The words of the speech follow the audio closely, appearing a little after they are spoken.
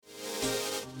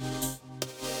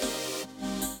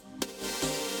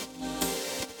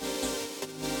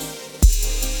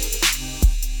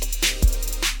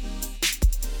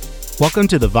Welcome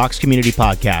to the Vox Community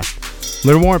Podcast.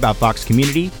 Learn more about Vox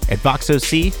Community at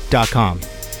voxoc.com.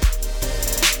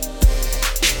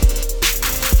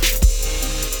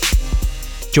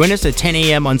 Join us at 10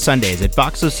 a.m. on Sundays at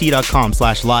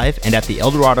voxoc.com/live and at the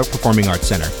El Dorado Performing Arts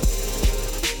Center.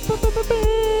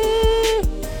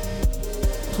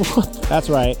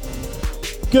 That's right.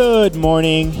 Good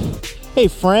morning. Hey,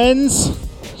 friends.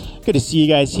 Good to see you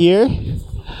guys here.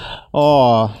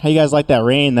 Oh, how you guys like that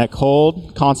rain, that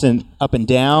cold, constant up and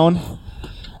down?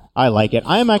 I like it.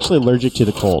 I am actually allergic to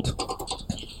the cold.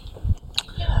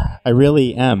 I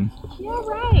really am. Yeah,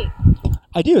 right.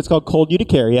 I do. It's called cold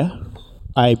urticaria.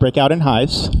 I break out in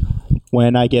hives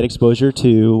when I get exposure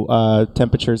to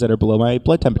temperatures that are below my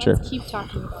blood temperature. Let's keep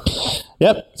talking about it.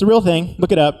 Yep, it's a real thing.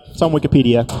 Look it up. It's on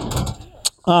Wikipedia.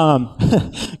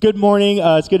 Good morning.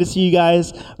 It's good to see you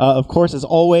guys. Of course, as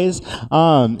always,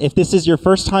 if this is your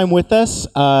first time with us,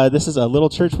 this is a little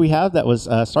church we have that was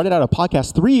started out a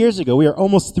podcast 3 years ago. We are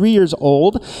almost 3 years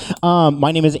old.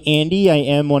 My name is Andy. I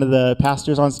am one of the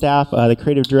pastors on staff, the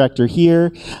creative director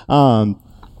here.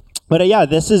 But yeah,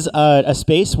 this is a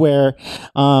space where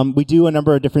we do a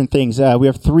number of different things. We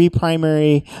have three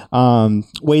primary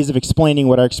ways of explaining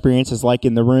what our experience is like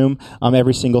in the room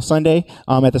every single Sunday.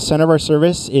 At the center of our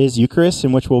service is Eucharist,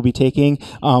 in which we'll be taking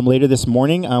later this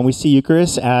morning. We see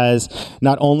Eucharist as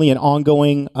not only an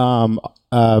ongoing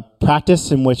practice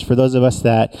in which, for those of us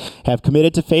that have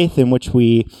committed to faith, in which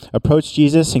we approach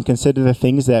Jesus and consider the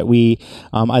things that we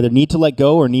either need to let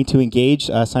go or need to engage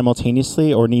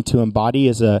simultaneously or need to embody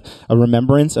as a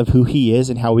remembrance of who he is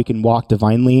and how we can walk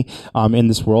divinely in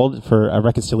this world for a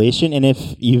reconciliation. And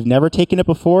if you've never taken it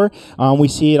before, we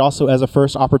see it also as a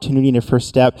first opportunity and a first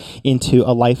step into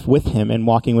a life with him and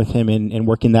walking with him and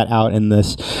working that out in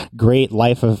this great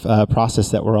life of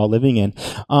process that we're all living in.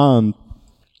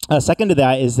 Second to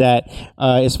that is that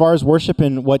as far as worship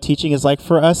and what teaching is like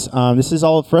for us, it's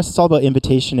all about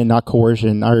invitation and not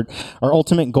coercion. Our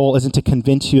ultimate goal isn't to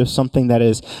convince you of something that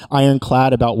is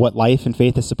ironclad about what life and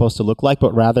faith is supposed to look like,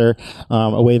 but rather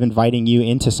a way of inviting you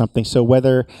into something. So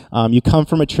whether you come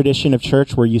from a tradition of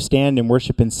church where you stand and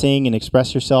worship and sing and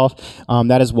express yourself,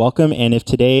 that is welcome. And if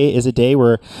today is a day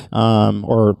where,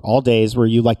 or all days where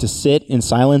you like to sit in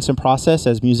silence and process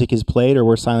as music is played or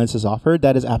where silence is offered,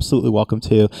 that is absolutely welcome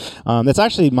too. That's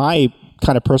actually my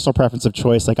kind of personal preference of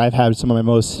choice. Like, I've had some of my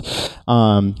most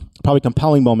probably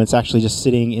compelling moments actually just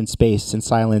sitting in space and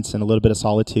silence and a little bit of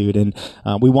solitude. And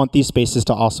we want these spaces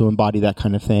to also embody that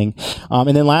kind of thing.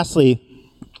 And then lastly,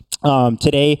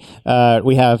 today,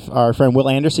 we have our friend Will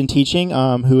Anderson teaching,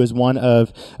 who is one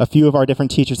of a few of our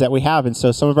different teachers that we have. And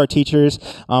so some of our teachers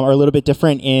are a little bit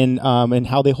different in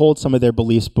how they hold some of their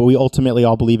beliefs, but we ultimately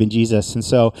all believe in Jesus. And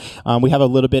so we have a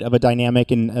little bit of a dynamic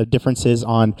and differences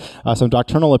on some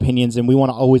doctrinal opinions, and we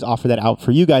want to always offer that out for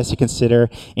you guys to consider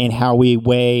in how we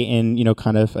weigh and,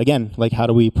 kind of, again, like how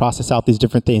do we process out these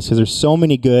different things? Because there's so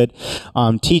many good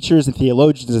teachers and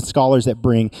theologians and scholars that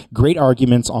bring great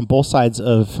arguments on both sides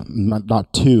of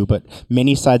not two, but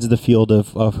many sides of the field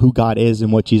of who God is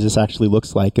and what Jesus actually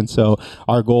looks like. And so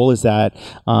our goal is that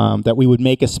that we would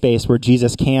make a space where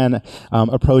Jesus can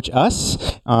approach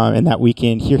us and that we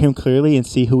can hear him clearly and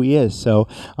see who he is. So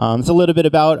it's a little bit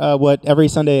about what every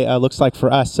Sunday looks like for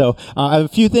us. So I have a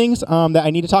few things that I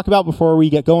need to talk about before we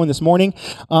get going this morning.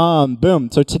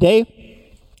 So today,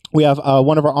 we have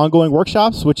one of our ongoing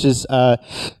workshops, which is our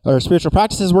spiritual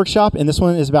practices workshop, and this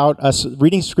one is about us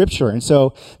reading Scripture. And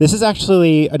so this is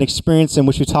actually an experience in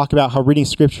which we talk about how reading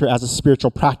Scripture as a spiritual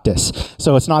practice.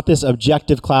 So it's not this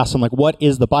objective class on like what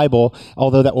is the Bible,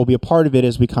 although that will be a part of it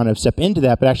as we kind of step into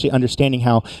that, but actually understanding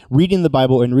how reading the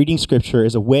Bible and reading Scripture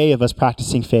is a way of us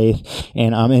practicing faith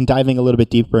and diving a little bit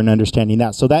deeper and understanding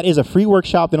that. So that is a free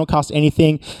workshop. They don't cost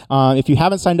anything. If you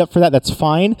haven't signed up for that, that's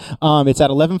fine. It's at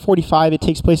 11:45. It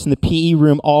takes place in the PE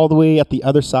room all the way at the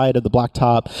other side of the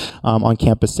blacktop on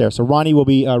campus there. So Ronnie will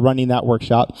be running that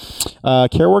workshop.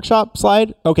 Care workshop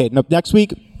slide? Okay, no, next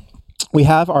week we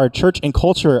have our church and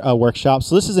culture workshop.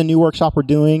 So this is a new workshop we're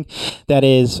doing that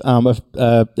is,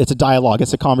 it's a dialogue,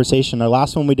 it's a conversation. Our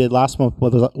last one we did last month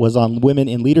was on women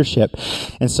in leadership.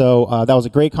 And so that was a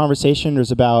great conversation.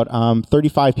 There's about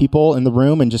 35 people in the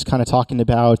room and just kind of talking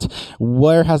about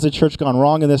where has the church gone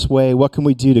wrong in this way? What can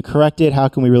we do to correct it? How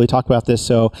can we really talk about this?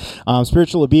 So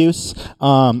spiritual abuse,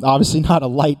 obviously not a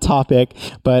light topic,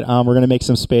 but we're going to make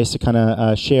some space to kind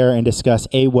of share and discuss,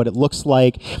 what it looks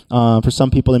like. For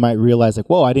some people, they might realize like,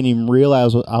 whoa, I didn't even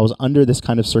realize I was under this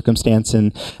kind of circumstance,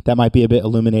 and that might be a bit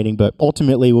illuminating, but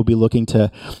ultimately we'll be looking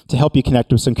to help you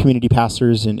connect with some community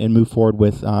pastors and move forward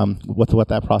with what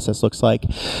that process looks like.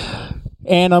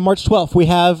 And on March 12th, we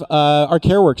have our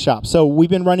care workshop. So we've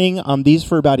been running these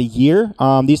for about a year.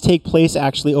 These take place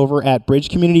actually over at Bridge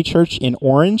Community Church in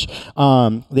Orange.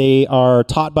 They are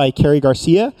taught by Carrie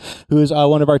Garcia, who is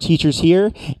one of our teachers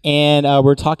here. And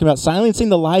we're talking about silencing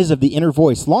the lies of the inner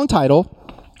voice. Long title.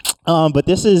 But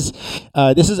this is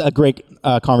a great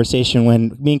conversation.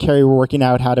 When me and Carrie were working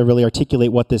out how to really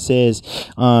articulate what this is,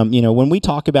 when we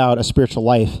talk about a spiritual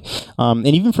life, and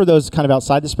even for those kind of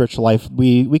outside the spiritual life,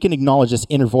 we can acknowledge this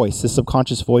inner voice, this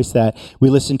subconscious voice that we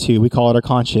listen to. We call it our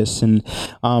conscious, and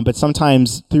but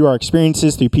sometimes through our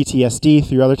experiences, through PTSD,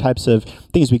 through other types of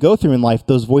things we go through in life,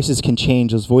 those voices can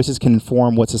change. Those voices can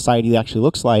inform what society actually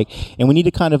looks like, and we need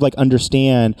to kind of like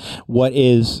understand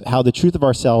how the truth of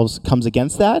ourselves comes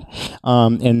against that.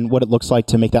 And what it looks like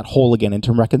to make that whole again and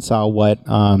to reconcile what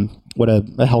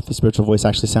a healthy spiritual voice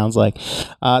actually sounds like.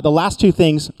 The last two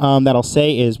things that I'll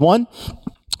say is, one,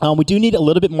 we do need a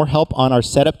little bit more help on our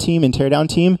setup team and teardown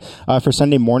team for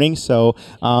Sunday morning. So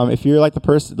if you're like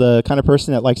the kind of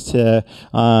person that likes to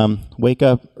wake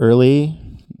up early,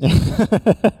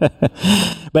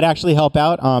 but actually help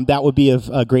out, that would be of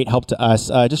great help to us.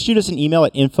 Just shoot us an email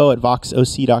at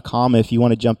info@voxoc.com if you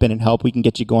want to jump in and help. We can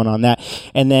get you going on that.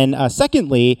 And then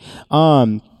secondly,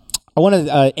 I want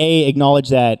to acknowledge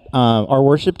that our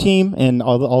worship team and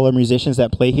all the musicians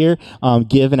that play here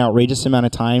give an outrageous amount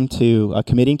of time to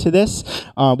committing to this.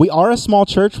 We are a small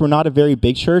church. We're not a very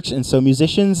big church, and so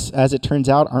musicians, as it turns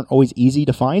out, aren't always easy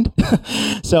to find.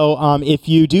 So if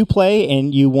you do play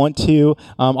and you want to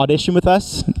audition with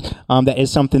us, that is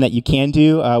something that you can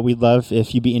do. We'd love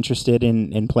if you'd be interested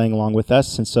in playing along with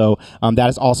us, and so that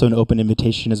is also an open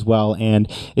invitation as well.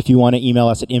 And if you want to email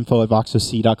us at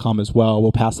info@voxoc.com as well,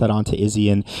 we'll pass that on to Izzy,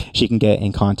 and she can get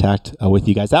in contact with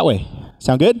you guys that way.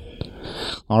 Sound good?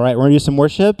 All right, we're going to do some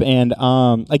worship, and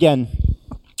again,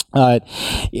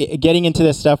 getting into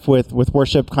this stuff with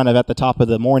worship kind of at the top of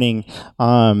the morning,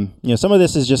 some of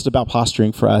this is just about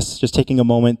posturing for us, just taking a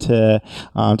moment to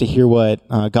hear what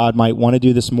God might want to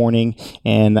do this morning,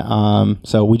 and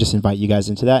so we just invite you guys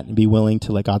into that and be willing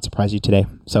to let God surprise you today.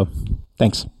 So,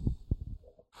 thanks.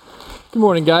 Good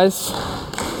morning, guys.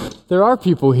 There are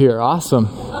people here. Awesome.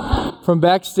 From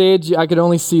backstage, I could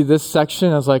only see this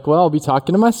section. I was like, well, I'll be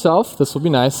talking to myself. This will be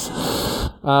nice.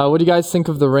 What do you guys think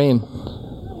of the rain?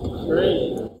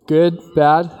 Great. Good?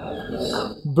 Bad?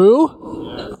 Boo?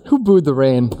 Who booed the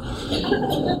rain?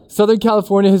 Southern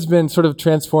California has been sort of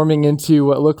transforming into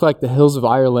what look like the hills of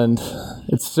Ireland.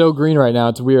 It's so green right now.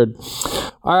 It's weird.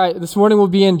 All right, this morning we'll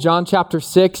be in John chapter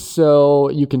 6, so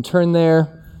you can turn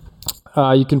there.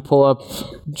 You can pull up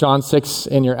John 6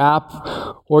 in your app,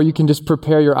 or you can just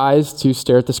prepare your eyes to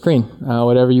stare at the screen,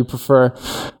 whatever you prefer.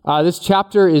 This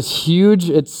chapter is huge.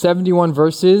 It's 71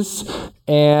 verses,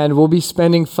 and we'll be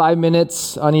spending 5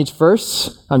 minutes on each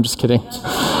verse. I'm just kidding.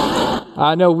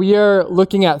 No, we are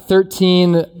looking at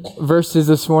 13 verses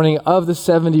this morning of the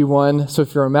 71. So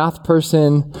if you're a math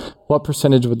person, what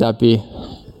percentage would that be?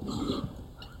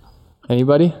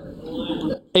 Anybody?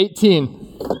 18.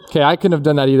 Okay, I couldn't have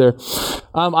done that either.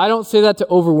 I don't say that to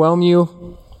overwhelm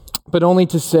you, but only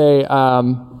to say,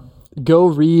 go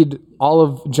read all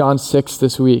of John 6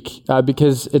 this week,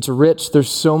 because it's rich. There's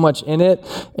so much in it,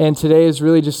 and today is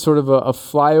really just sort of a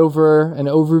flyover, an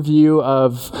overview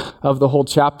of the whole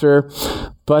chapter.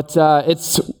 But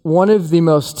it's one of the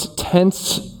most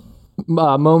tense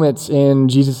moments in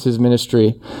Jesus'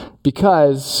 ministry,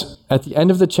 because at the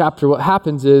end of the chapter, what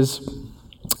happens is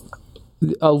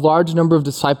a large number of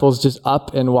disciples just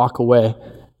up and walk away.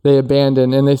 They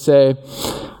abandon, and they say,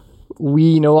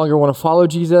 we no longer want to follow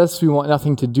Jesus. We want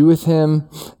nothing to do with him.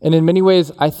 And in many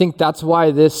ways, I think that's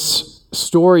why this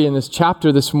story in this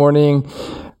chapter this morning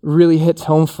really hits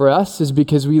home for us, is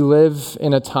because we live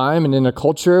in a time and in a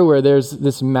culture where there's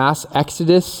this mass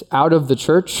exodus out of the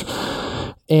church.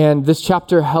 And this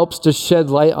chapter helps to shed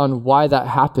light on why that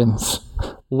happens.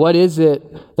 What is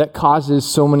it that causes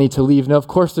so many to leave? Now, of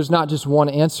course, there's not just one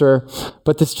answer,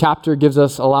 but this chapter gives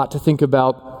us a lot to think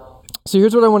about. So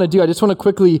here's what I want to do. I just want to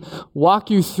quickly walk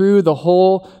you through the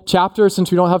whole chapter,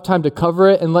 since we don't have time to cover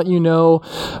it, and let you know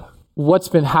what's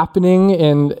been happening,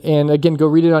 and again, go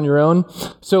read it on your own.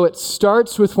 So it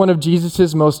starts with one of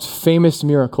Jesus's most famous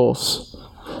miracles,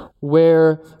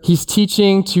 where he's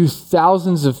teaching to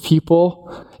thousands of people.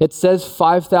 It says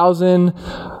 5,000,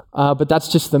 but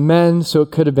that's just the men, so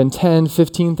it could have been 10,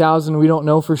 15,000. We don't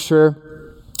know for sure.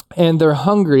 And they're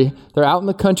hungry. They're out in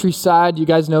the countryside. You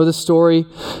guys know the story.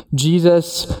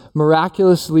 Jesus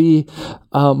miraculously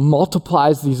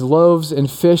multiplies these loaves and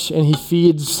fish, and he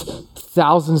feeds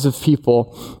thousands of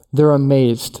people. They're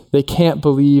amazed. They can't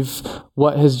believe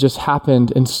what has just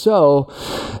happened. And so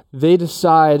they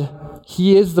decide,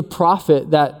 he is the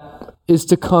prophet that is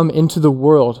to come into the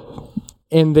world.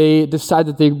 And they decide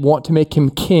that they want to make him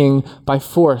king by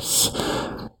force.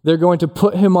 They're going to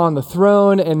put him on the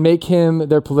throne and make him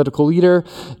their political leader.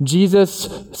 Jesus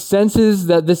senses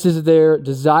that this is their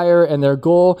desire and their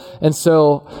goal, and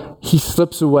so he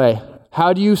slips away.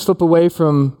 How do you slip away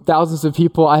from thousands of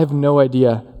people? I have no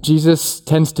idea. Jesus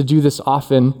tends to do this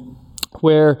often,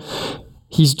 where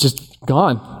he's just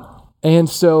gone. And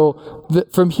so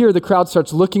from here, the crowd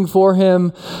starts looking for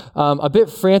him, a bit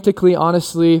frantically,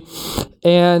 honestly.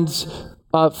 And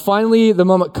finally, the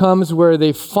moment comes where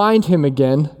they find him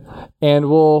again, and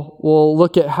we'll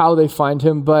look at how they find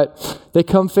him. But they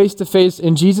come face to face,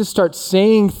 and Jesus starts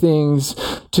saying things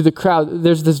to the crowd.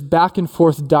 There's this back and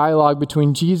forth dialogue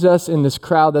between Jesus and this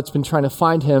crowd that's been trying to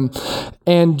find him.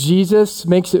 And Jesus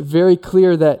makes it very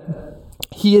clear that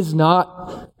he is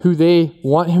not who they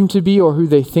want him to be or who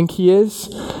they think he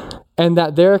is, and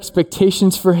that their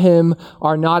expectations for him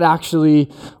are not actually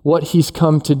what he's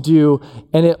come to do.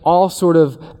 And it all sort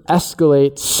of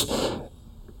escalates.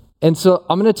 And so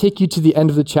I'm going to take you to the end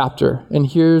of the chapter, and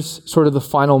here's sort of the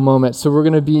final moment. So we're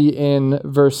going to be in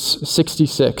verse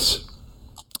 66.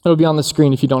 It'll be on the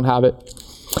screen if you don't have it.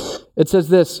 It says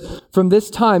this: "From this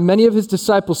time, many of his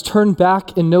disciples turned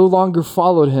back and no longer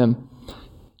followed him.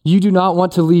 'You do not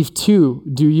want to leave too,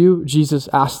 do you?' Jesus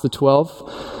asked the 12.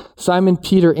 Simon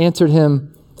Peter answered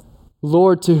him,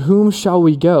 'Lord, to whom shall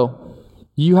we go?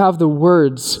 You have the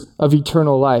words of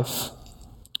eternal life.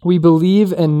 We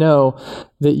believe and know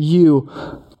that you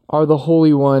are the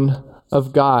Holy One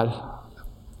of God.'"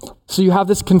 So you have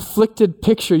this conflicted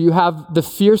picture. You have the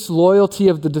fierce loyalty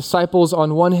of the disciples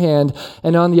on one hand,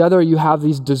 and on the other you have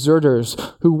these deserters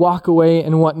who walk away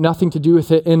and want nothing to do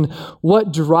with it. And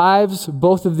what drives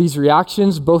both of these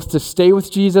reactions, both to stay with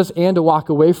Jesus and to walk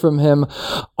away from him,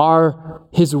 are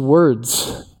his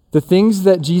words. The things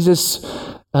that Jesus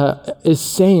is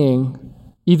saying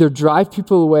either drive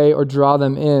people away or draw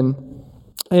them in.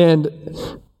 And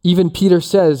even Peter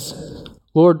says,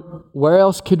 "Lord, where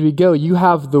else could we go? You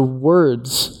have the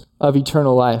words of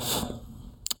eternal life."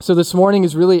 So this morning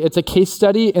it's a case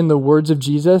study in the words of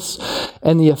Jesus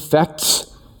and the effects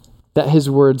that his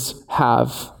words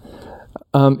have.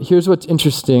 Here's what's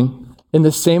interesting. In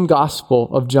the same gospel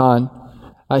of John,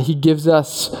 he gives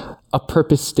us a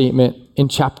purpose statement in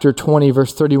chapter 20,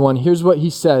 verse 31. Here's what he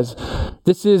says.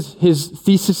 This is his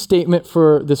thesis statement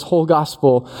for this whole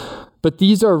gospel. "But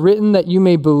these are written that you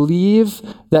may believe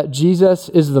that Jesus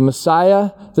is the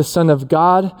Messiah, the Son of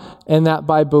God, and that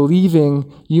by believing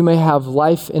you may have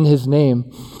life in his name."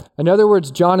 In other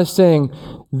words, John is saying,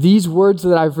 these words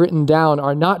that I've written down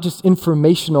are not just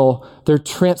informational, they're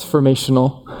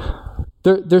transformational.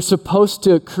 They're supposed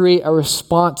to create a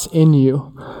response in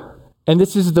you. And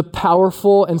this is the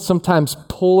powerful and sometimes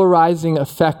polarizing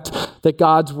effect that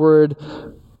God's word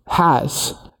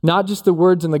has. Not just the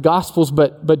words in the Gospels,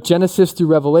 but Genesis through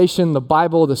Revelation, the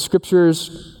Bible, the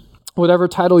Scriptures, whatever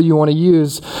title you want to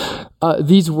use.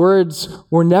 These words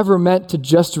were never meant to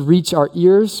just reach our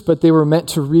ears, but they were meant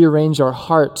to rearrange our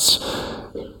hearts.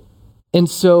 And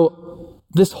so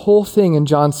this whole thing in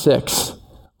John 6,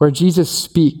 where Jesus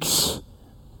speaks,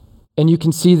 and you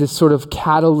can see this sort of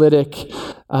catalytic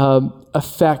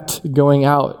effect going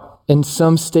out. And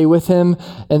some stay with him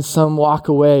and some walk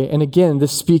away. And again,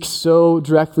 this speaks so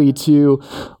directly to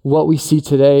what we see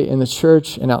today in the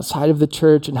church and outside of the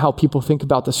church and how people think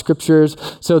about the scriptures.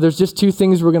 So there's just two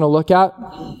things we're going to look at.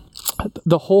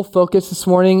 The whole focus this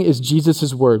morning is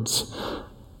Jesus' words,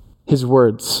 his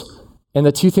words. And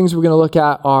the two things we're going to look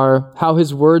at are how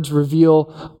his words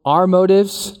reveal our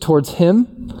motives towards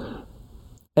him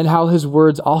and how his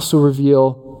words also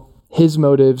reveal his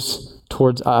motives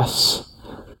towards us.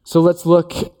 So let's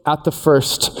look at the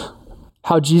first,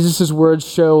 how Jesus' words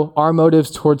show our motives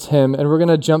towards him. And we're going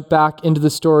to jump back into the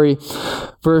story,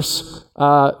 verse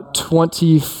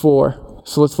 24.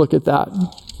 So let's look at that.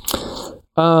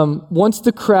 Once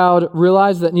the crowd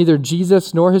realized that neither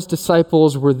Jesus nor his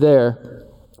disciples were there,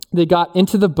 they got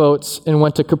into the boats and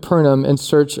went to Capernaum in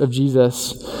search of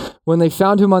Jesus. When they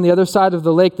found him on the other side of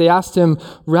the lake, they asked him,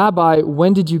 "Rabbi,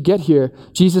 when did you get here?"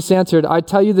 Jesus answered, "I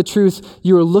tell you the truth,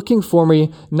 you are looking for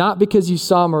me, not because you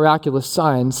saw miraculous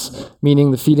signs," meaning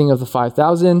the feeding of the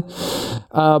 5,000,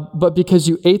 "but because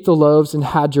you ate the loaves and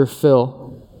had your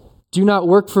fill. Do not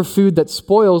work for food that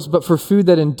spoils, but for food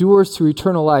that endures to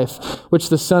eternal life, which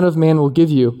the Son of Man will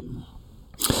give you.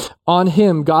 On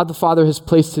him, God the Father has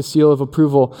placed his seal of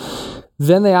approval."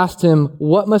 Then they asked him,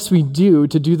 "What must we do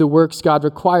to do the works God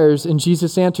requires?" And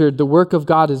Jesus answered, "The work of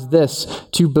God is this,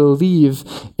 to believe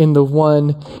in the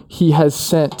one he has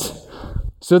sent."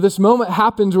 So this moment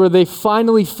happens where they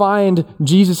finally find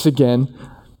Jesus again.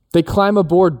 They climb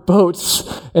aboard boats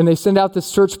and they send out this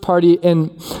search party.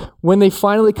 And when they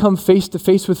finally come face to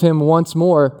face with him once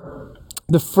more,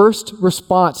 the first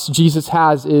response Jesus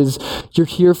has is, "You're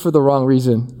here for the wrong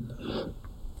reason."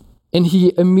 And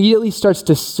he immediately starts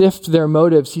to sift their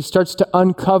motives. He starts to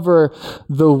uncover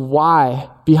the why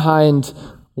behind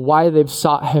why they've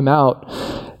sought him out.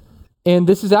 And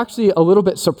this is actually a little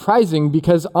bit surprising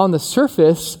because on the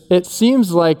surface, it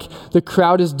seems like the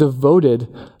crowd is devoted.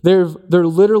 They're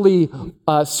literally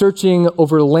searching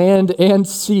over land and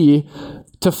sea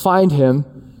to find him.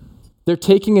 They're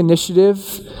taking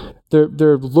initiative.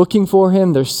 They're looking for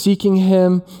him. They're seeking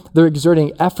him. They're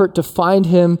exerting effort to find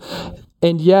him.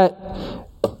 And yet,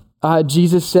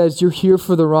 Jesus says, "You're here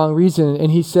for the wrong reason."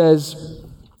 And he says,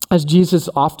 as Jesus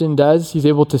often does, he's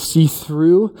able to see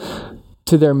through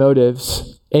to their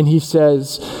motives. And he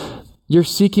says, "You're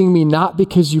seeking me not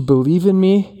because you believe in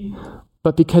me,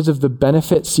 but because of the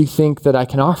benefits you think that I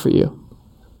can offer you.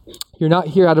 You're not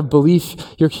here out of belief.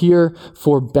 You're here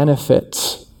for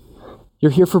benefits.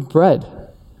 You're here for bread.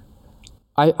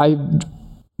 I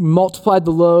multiplied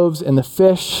the loaves and the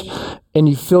fish, and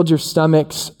you filled your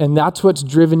stomachs, and that's what's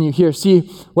driven you here." See,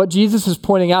 what Jesus is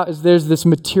pointing out is there's this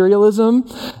materialism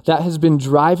that has been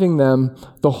driving them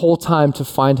the whole time to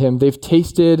find him. They've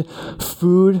tasted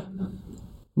food.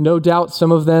 No doubt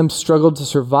some of them struggled to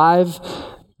survive,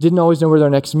 didn't always know where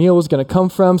their next meal was going to come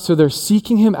from, so they're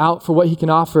seeking him out for what he can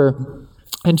offer.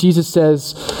 And Jesus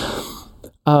says,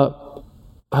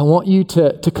 I want you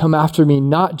to come after me,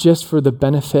 not just for the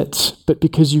benefits, but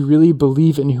because you really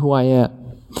believe in who I am.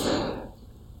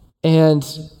 And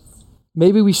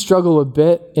maybe we struggle a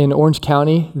bit in Orange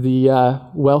County, the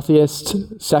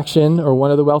wealthiest section, or one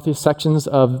of the wealthiest sections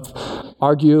of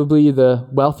arguably the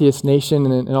wealthiest nation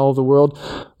in all of the world.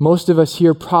 Most of us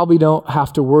here probably don't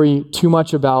have to worry too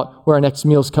much about where our next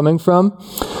meal is coming from.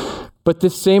 But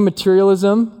this same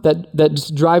materialism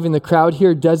that's driving the crowd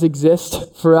here does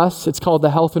exist for us. It's called the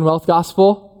health and wealth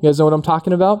gospel. You guys know what I'm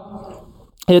talking about?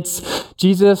 It's,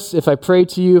 Jesus, if I pray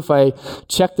to you, if I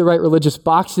check the right religious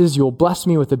boxes, you'll bless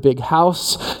me with a big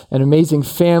house, an amazing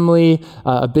family,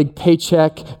 a big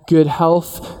paycheck, good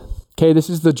health. Okay, this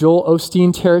is the Joel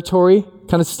Osteen territory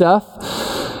kind of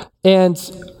stuff. And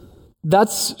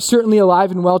that's certainly alive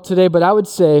and well today, but I would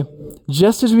say,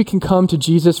 just as we can come to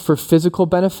Jesus for physical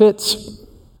benefits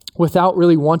without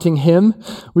really wanting him,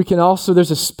 we can also,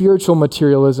 there's a spiritual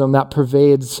materialism that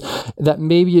pervades that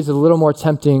maybe is a little more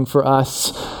tempting for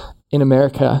us in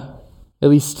America, at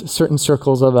least certain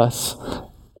circles of us.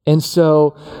 And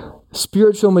so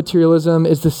spiritual materialism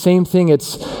is the same thing.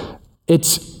 It's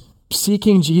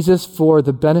seeking Jesus for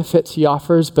the benefits he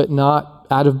offers, but not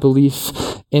out of belief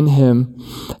in him.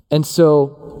 And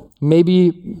so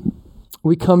maybe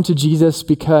we come to Jesus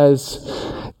because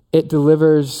it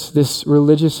delivers this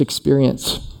religious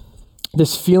experience,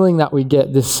 this feeling that we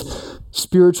get, this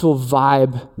spiritual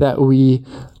vibe that we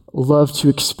love to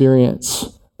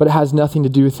experience, but it has nothing to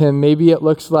do with him. Maybe it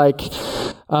looks like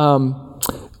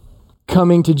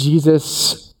coming to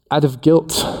Jesus out of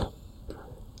guilt,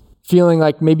 feeling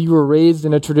like maybe you were raised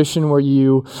in a tradition where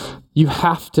you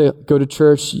have to go to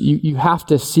church, you have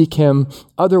to seek him,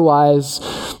 otherwise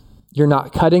you're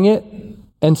not cutting it.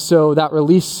 And so that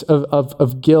release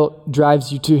of guilt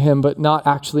drives you to him, but not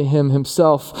actually him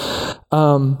himself.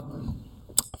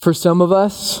 For some of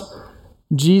us,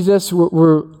 Jesus,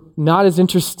 we're not as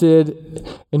interested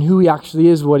in who he actually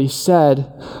is, what he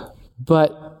said,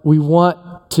 but we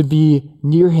want to be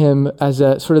near him as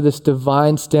a sort of this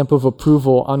divine stamp of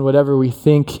approval on whatever we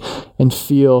think and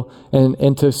feel,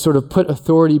 and to sort of put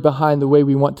authority behind the way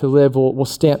we want to live. We'll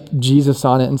stamp Jesus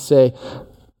on it and say,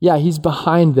 yeah, he's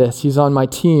behind this. He's on my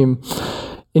team.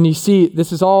 And you see,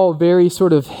 this is all very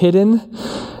sort of hidden,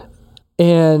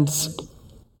 and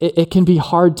it can be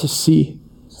hard to see.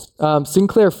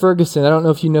 Sinclair Ferguson, I don't know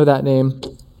if you know that name,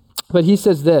 but he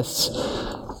says this,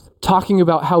 talking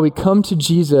about how we come to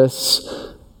Jesus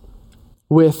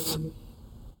with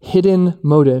hidden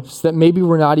motives that maybe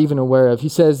we're not even aware of. He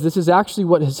says, this is actually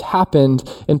what has happened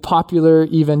in popular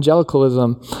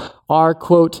evangelicalism. Our,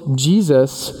 quote,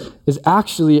 Jesus is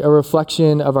actually a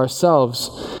reflection of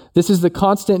ourselves. This is the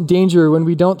constant danger when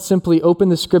we don't simply open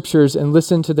the scriptures and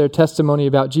listen to their testimony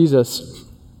about Jesus.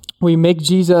 We make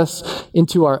Jesus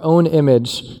into our own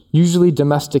image, usually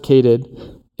domesticated.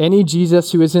 Any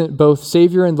Jesus who isn't both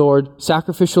Savior and Lord,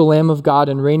 sacrificial Lamb of God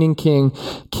and reigning King,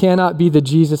 cannot be the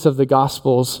Jesus of the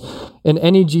Gospels. And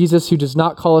any Jesus who does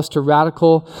not call us to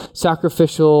radical,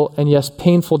 sacrificial, and yes,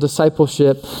 painful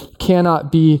discipleship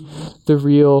cannot be the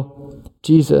real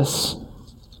Jesus.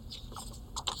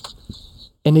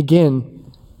 And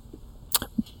again,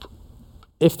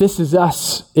 if this is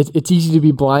us, it's easy to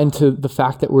be blind to the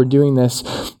fact that we're doing this.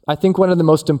 I think one of the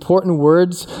most important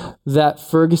words that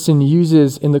Ferguson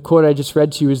uses in the quote I just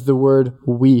read to you is the word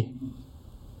we.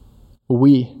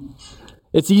 We.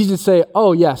 It's easy to say,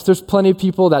 oh yes, there's plenty of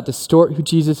people that distort who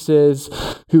Jesus is,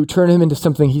 who turn him into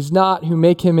something he's not, who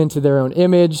make him into their own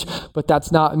image, but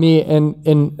that's not me.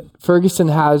 And Ferguson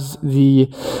has the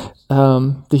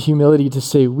humility to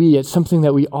say we. It's something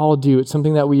that we all do. It's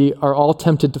something that we are all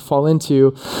tempted to fall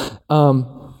into.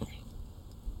 And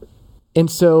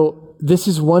so this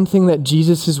is one thing that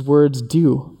Jesus' words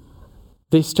do.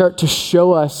 They start to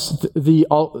show us the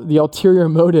ulterior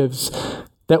motives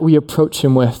that we approach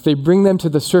him with. They bring them to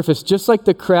the surface, just like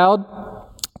the crowd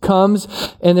comes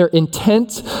and they're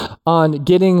intent on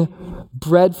getting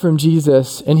bread from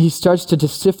Jesus, and he starts to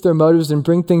sift their motives and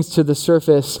bring things to the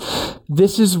surface.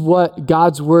 This is what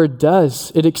God's word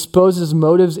does. It exposes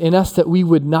motives in us that we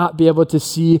would not be able to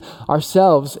see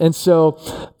ourselves. And so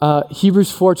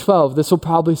Hebrews 4:12, this will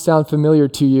probably sound familiar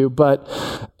to you, but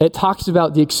it talks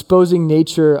about the exposing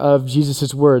nature of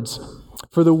Jesus' words.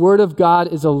 For the word of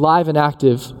God is alive and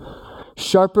active,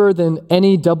 sharper than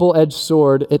any double-edged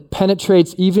sword. It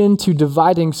penetrates even to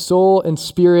dividing soul and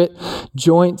spirit,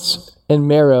 joints and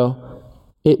marrow.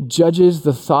 It judges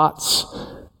the thoughts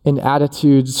and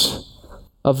attitudes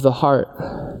of the heart.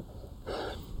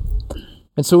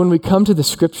 And so when we come to the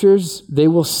scriptures, they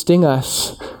will sting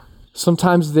us.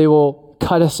 Sometimes they will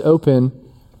cut us open.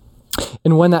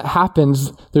 And when that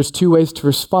happens, there's two ways to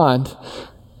respond: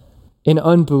 in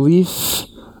unbelief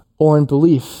or in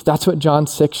belief. That's what John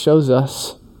 6 shows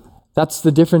us. That's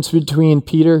the difference between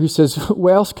Peter, who says,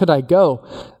 where else could I go?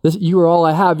 You are all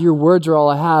I have. Your words are all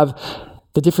I have.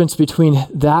 The difference between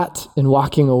that and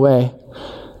walking away.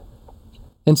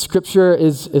 And Scripture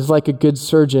is like a good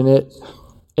surgeon.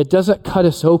 It doesn't cut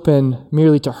us open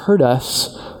merely to hurt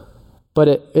us, but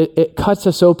it cuts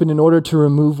us open in order to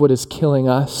remove what is killing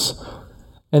us.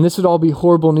 And this would all be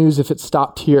horrible news if it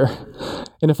stopped here.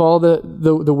 And if all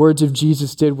the words of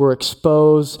Jesus did were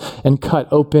expose and cut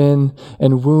open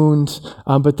and wound.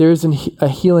 But there is a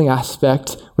healing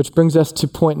aspect, which brings us to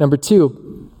point number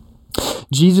 2.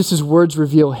 Jesus' words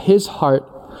reveal his heart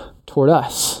toward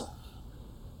us.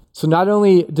 So not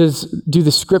only do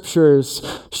the scriptures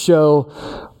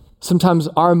show sometimes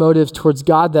our motives towards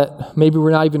God that maybe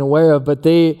we're not even aware of, but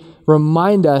they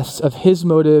remind us of his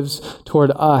motives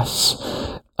toward us.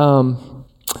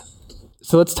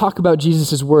 So let's talk about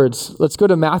Jesus' words. Let's go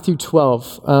to Matthew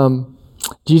 12.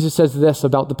 Jesus says this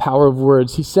about the power of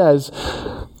words. He says,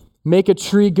 make a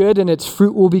tree good and its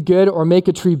fruit will be good, or make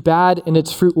a tree bad and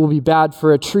its fruit will be bad,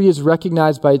 for a tree is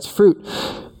recognized by its fruit.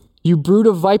 You brood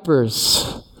of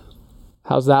vipers.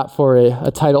 How's that for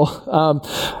a title?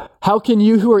 How can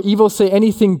you who are evil say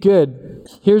anything good?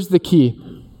 Here's the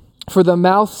key. For the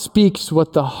mouth speaks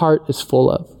what the heart is full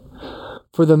of.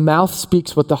 For the mouth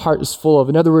speaks what the heart is full of.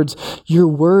 In other words, your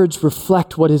words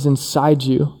reflect what is inside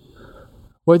you.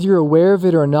 Whether you're aware of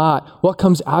it or not, what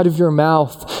comes out of your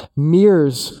mouth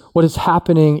mirrors what is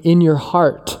happening in your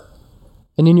heart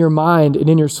and in your mind and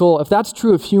in your soul. If that's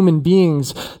true of human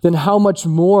beings, then how much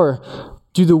more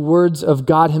do the words of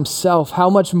God himself, how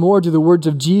much more do the words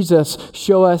of Jesus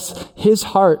show us his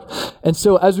heart? And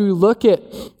so as we look at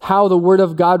how the word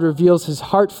of God reveals his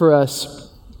heart for us,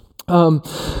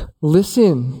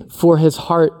 listen for his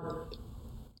heart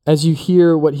as you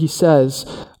hear what he says.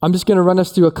 I'm just going to run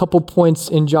us through a couple points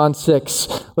in John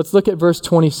 6. Let's look at verse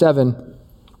 27.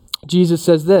 Jesus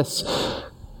says this,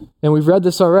 and we've read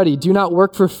this already: do not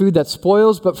work for food that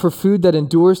spoils, but for food that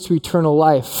endures to eternal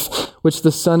life, which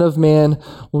the Son of Man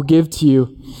will give to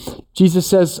you. Jesus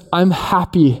says, I'm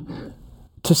happy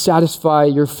to satisfy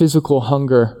your physical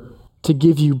hunger, to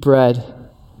give you bread.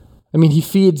 I mean, he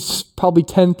feeds probably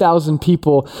 10,000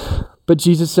 people, but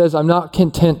Jesus says, I'm not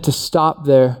content to stop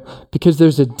there, because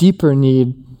there's a deeper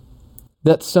need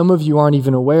that some of you aren't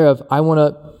even aware of. I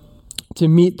want to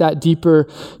meet that deeper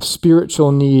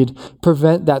spiritual need,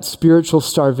 prevent that spiritual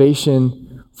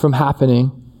starvation from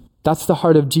happening. That's the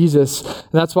heart of Jesus.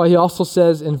 And that's why he also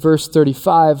says in verse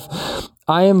 35,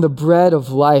 I am the bread of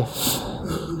life.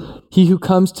 He who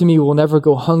comes to me will never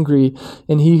go hungry,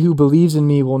 and he who believes in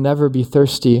me will never be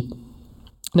thirsty.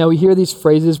 Now, we hear these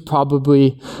phrases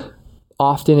probably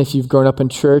often if you've grown up in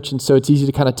church, and so it's easy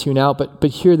to kind of tune out, but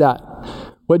hear that.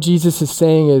 What Jesus is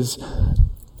saying is,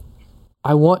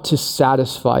 I want to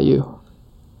satisfy you.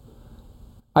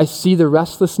 I see the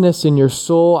restlessness in your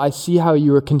soul. I see how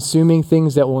you are consuming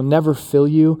things that will never fill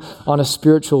you on a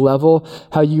spiritual level,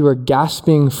 how you are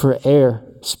gasping for air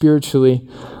spiritually.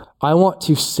 I want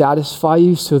to satisfy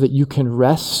you so that you can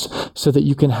rest, so that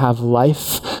you can have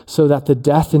life, so that the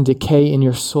death and decay in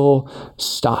your soul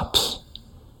stops.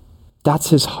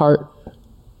 That's his heart.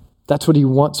 That's what he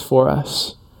wants for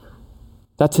us.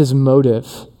 That's his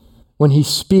motive. When he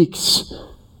speaks,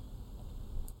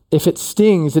 if it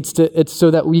stings, it's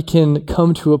so that we can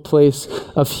come to a place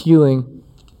of healing.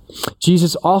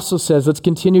 Jesus also says, let's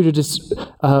continue to just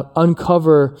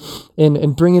uncover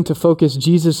and bring into focus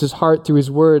Jesus' heart through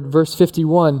his word. Verse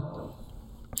 51,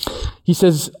 he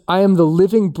says, I am the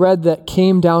living bread that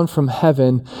came down from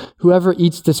heaven. Whoever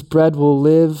eats this bread will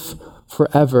live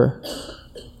forever.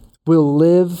 Will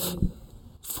live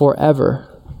forever.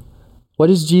 What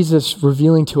is Jesus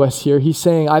revealing to us here? He's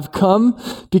saying, I've come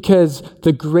because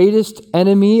the greatest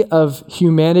enemy of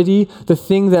humanity, the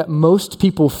thing that most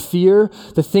people fear,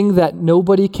 the thing that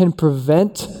nobody can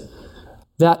prevent,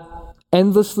 that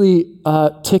endlessly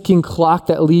ticking clock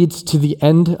that leads to the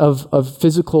end of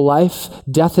physical life,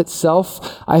 death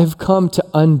itself, I have come to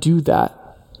undo that.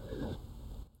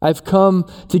 I've come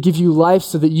to give you life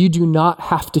so that you do not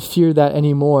have to fear that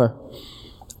anymore.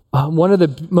 One of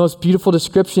the most beautiful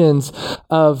descriptions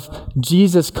of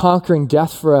Jesus conquering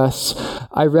death for us,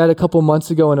 I read a couple months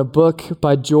ago in a book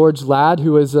by George Ladd,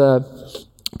 who is a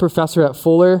professor at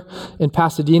Fuller in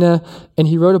Pasadena, and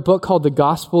he wrote a book called The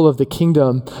Gospel of the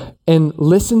Kingdom. And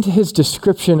listen to his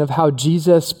description of how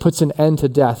Jesus puts an end to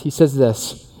death. He says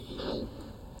this,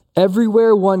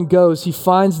 everywhere one goes, he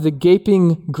finds the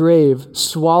gaping grave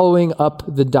swallowing up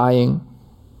the dying.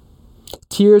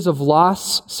 Tears of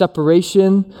loss,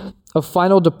 separation, of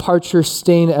final departure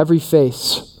stain every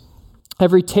face.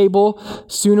 Every table,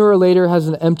 sooner or later, has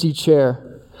an empty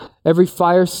chair. Every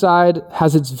fireside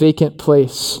has its vacant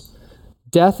place.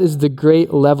 Death is the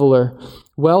great leveler.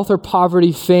 Wealth or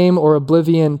poverty, fame or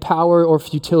oblivion, power or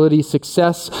futility,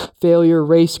 success, failure,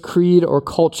 race, creed, or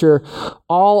culture,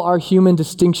 all our human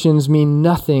distinctions mean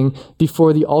nothing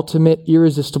before the ultimate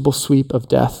irresistible sweep of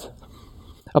death.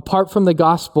 Apart from the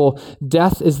gospel,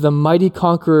 death is the mighty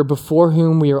conqueror before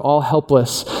whom we are all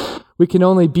helpless. We can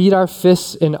only beat our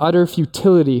fists in utter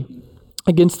futility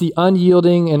against the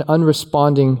unyielding and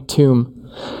unresponding tomb.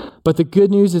 But the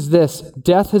good news is this: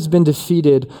 death has been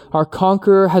defeated. Our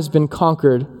conqueror has been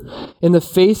conquered. In the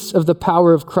face of the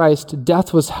power of Christ,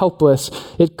 death was helpless.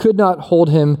 It could not hold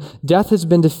him. Death has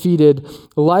been defeated.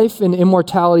 Life and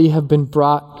immortality have been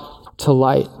brought to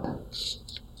light.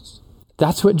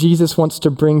 That's what Jesus wants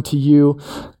to bring to you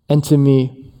and to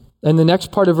me. And the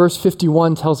next part of verse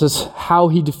 51 tells us how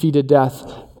he defeated death.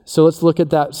 So let's look at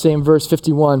that same verse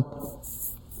 51.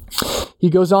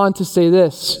 He goes on to say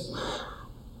this: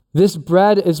 this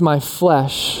bread is my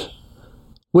flesh,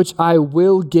 which I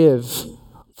will give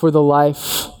for the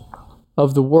life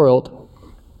of the world.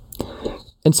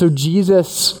 And so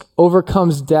Jesus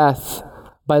overcomes death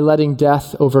by letting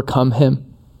death overcome him.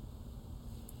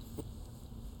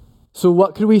 So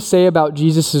what could we say about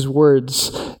Jesus'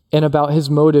 words and about his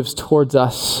motives towards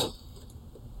us?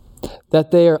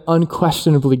 That they are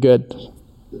unquestionably good.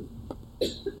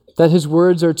 That his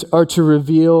words are to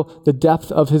reveal the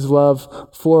depth of his love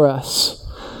for us.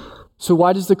 So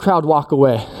why does the crowd walk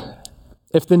away?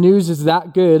 If the news is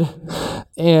that good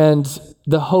and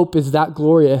the hope is that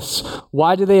glorious,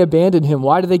 why do they abandon him?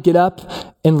 Why do they get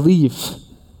up and leave?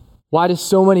 Why do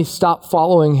so many stop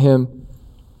following him?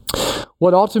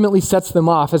 What ultimately sets them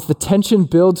off, as the tension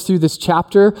builds through this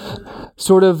chapter,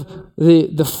 sort of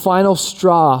the final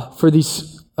straw for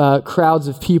these crowds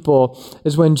of people,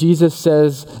 is when Jesus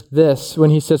says this,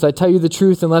 when he says, I tell you the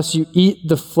truth, unless you eat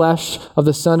the flesh of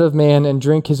the Son of Man and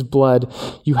drink his blood,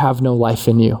 you have no life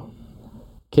in you.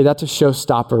 Okay, that's a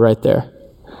showstopper right there.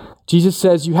 Jesus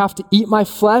says, you have to eat my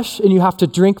flesh and you have to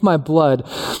drink my blood.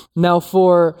 Now,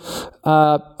 for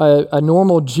a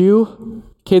normal Jew,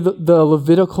 okay, the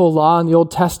Levitical law in the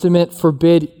Old Testament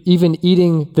forbid even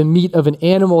eating the meat of an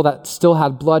animal that still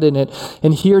had blood in it.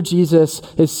 And here Jesus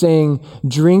is saying,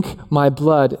 drink my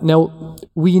blood. Now,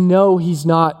 we know he's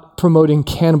not promoting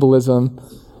cannibalism.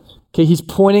 Okay, he's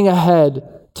pointing ahead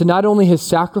to not only his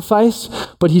sacrifice,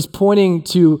 but he's pointing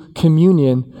to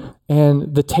communion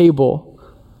and the table.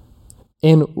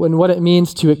 And what it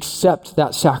means to accept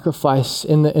that sacrifice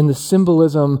in the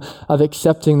symbolism of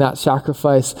accepting that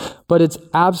sacrifice. But it's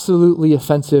absolutely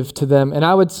offensive to them. And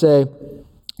I would say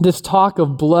this talk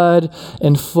of blood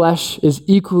and flesh is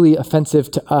equally offensive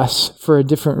to us for a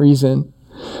different reason.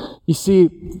 You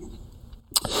see,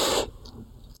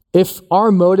 if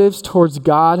our motives towards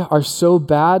God are so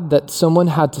bad that someone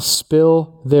had to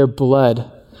spill their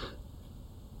blood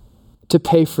to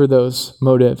pay for those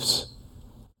motives,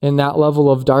 in that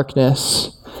level of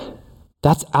darkness,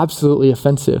 that's absolutely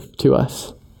offensive to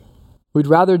us. We'd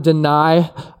rather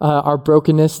deny our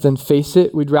brokenness than face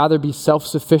it. We'd rather be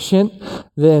self-sufficient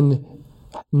than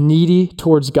needy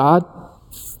towards God.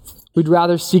 We'd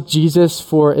rather seek Jesus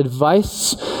for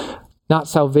advice, not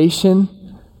salvation,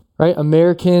 right?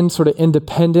 American sort of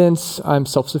independence. I'm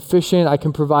self-sufficient. I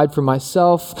can provide for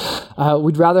myself.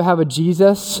 We'd rather have a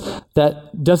Jesus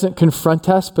that doesn't confront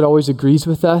us but always agrees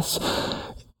with us.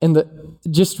 And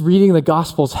just reading the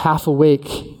Gospels half awake,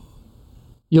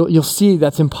 you'll see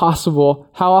that's impossible.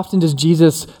 How often does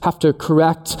Jesus have to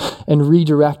correct and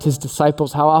redirect his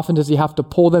disciples? How often does he have to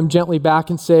pull them gently back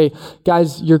and say,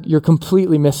 guys, you're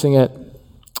completely missing it.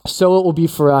 So it will be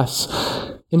for us.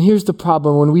 And here's the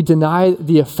problem. When we deny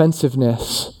the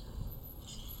offensiveness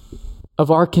of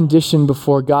our condition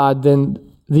before God,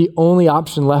 then the only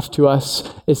option left to us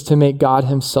is to make God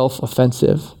himself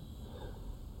offensive.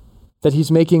 That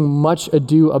he's making much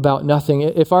ado about nothing.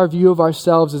 If our view of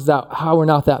ourselves is that how we're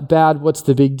not that bad, what's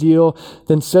the big deal?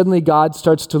 Then suddenly God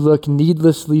starts to look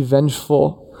needlessly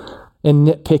vengeful and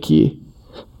nitpicky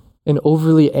and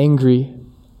overly angry.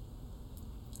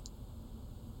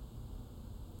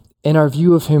 And our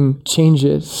view of him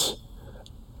changes.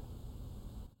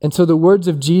 And so the words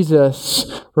of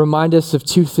Jesus remind us of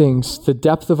two things: the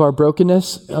depth of our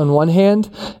brokenness on one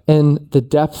hand and the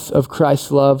depth of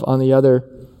Christ's love on the other.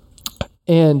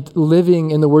 And living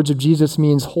in the words of Jesus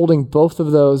means holding both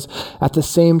of those at the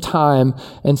same time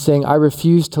and saying, I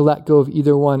refuse to let go of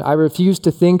either one. I refuse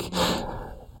to think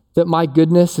that my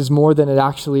goodness is more than it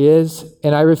actually is,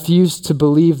 and I refuse to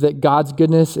believe that God's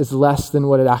goodness is less than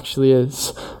what it actually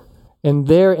is. And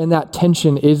there in that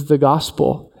tension is the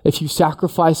gospel. If you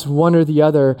sacrifice one or the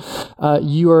other,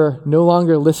 you are no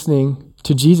longer listening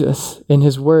to Jesus in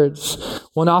his words.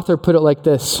 One author put it like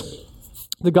this: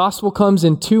 the gospel comes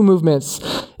in two movements.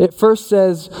 It first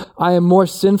says, I am more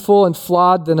sinful and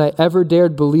flawed than I ever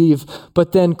dared believe,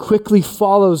 but then quickly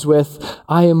follows with,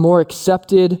 I am more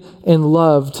accepted and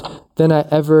loved than I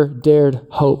ever dared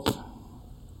hope.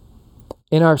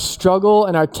 And our struggle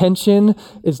and our tension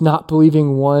is not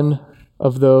believing one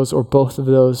of those or both of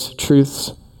those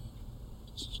truths.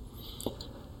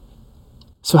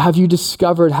 So have you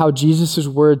discovered how Jesus'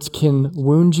 words can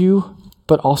wound you,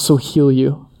 but also heal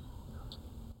you?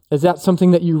 Is that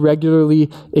something that you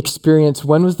regularly experience?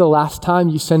 When was the last time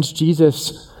you sensed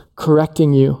Jesus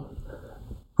correcting you,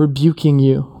 rebuking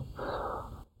you?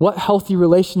 What healthy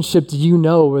relationship do you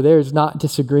know where there is not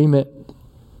disagreement?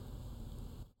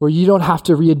 Where you don't have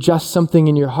to readjust something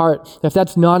in your heart? If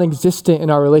that's non-existent in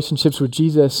our relationships with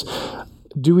Jesus,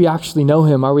 do we actually know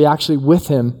him? Are we actually with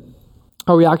him?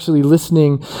 Are we actually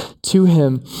listening to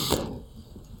him?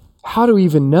 How do we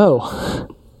even know?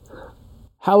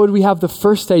 How would we have the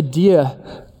first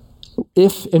idea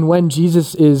if and when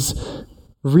Jesus is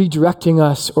redirecting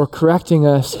us or correcting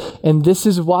us? And this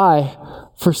is why,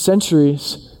 for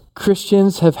centuries,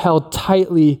 Christians have held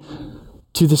tightly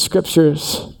to the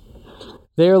scriptures.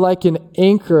 They are like an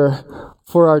anchor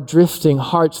for our drifting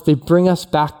hearts. They bring us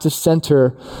back to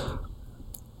center.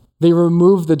 They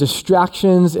remove the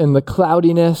distractions and the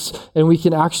cloudiness, and we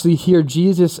can actually hear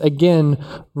Jesus again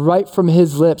right from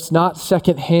his lips, not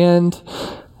secondhand,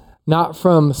 not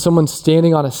from someone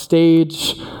standing on a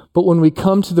stage, but when we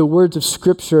come to the words of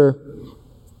Scripture,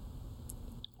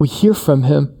 we hear from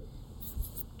him.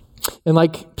 And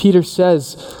like Peter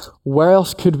says, where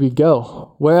else could we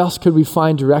go? Where else could we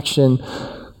find direction?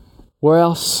 Where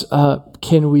else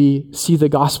can we see the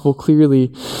gospel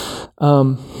clearly?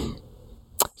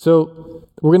 So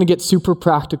we're going to get super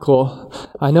practical.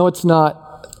 I know it's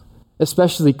not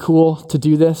especially cool to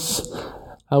do this.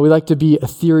 We like to be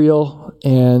ethereal,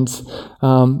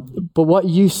 but what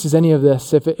use is any of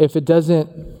this if it doesn't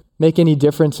make any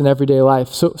difference in everyday life?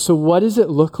 So what does it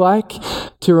look like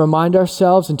to remind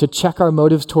ourselves and to check our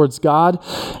motives towards God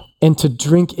and to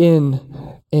drink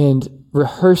in and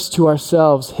rehearse to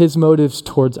ourselves his motives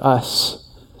towards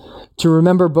us? To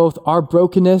remember both our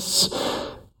brokenness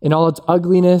in all its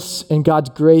ugliness and God's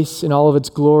grace in all of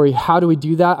its glory. How do we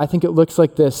do that? I think it looks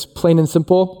like this, plain and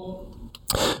simple.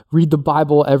 Read the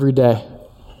Bible every day.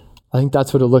 I think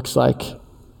that's what it looks like.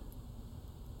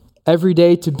 Every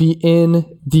day to be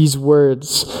in these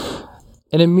words.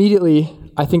 And immediately,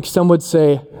 I think some would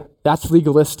say, that's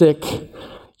legalistic.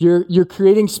 You're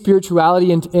creating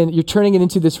spirituality and you're turning it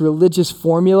into this religious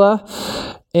formula.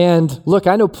 And look,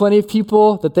 I know plenty of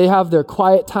people that they have their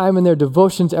quiet time and their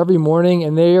devotions every morning,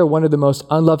 and they are one of the most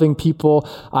unloving people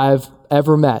I've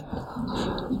ever met.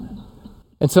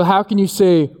 And so how can you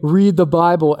say, read the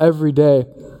Bible every day?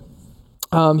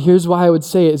 Here's why I would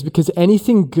say it, is because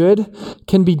anything good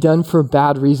can be done for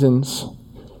bad reasons.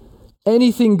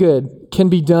 Anything good can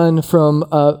be done from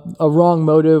a wrong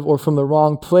motive or from the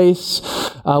wrong place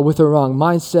with a wrong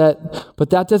mindset, but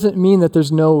that doesn't mean that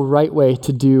there's no right way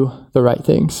to do the right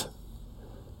things.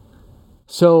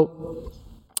 So,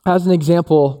 as an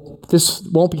example, this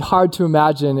won't be hard to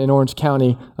imagine in Orange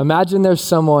County. Imagine there's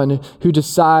someone who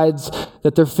decides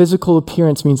that their physical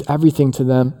appearance means everything to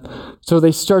them. So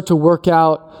they start to work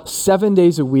out 7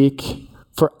 days a week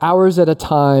for hours at a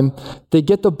time. They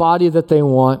get the body that they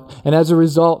want, and as a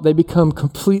result, they become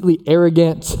completely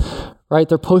arrogant, right?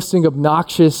 They're posting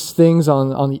obnoxious things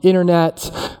on the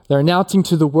internet. They're announcing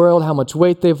to the world how much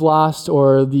weight they've lost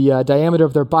or the diameter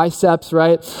of their biceps,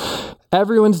 right?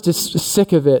 Everyone's just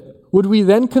sick of it. Would we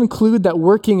then conclude that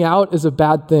working out is a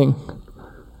bad thing?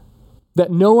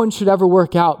 That no one should ever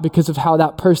work out because of how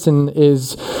that person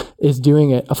is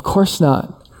doing it? Of course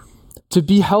not. To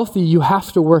be healthy, you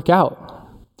have to work out.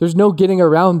 There's no getting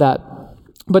around that.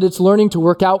 But it's learning to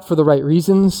work out for the right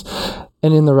reasons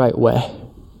and in the right way.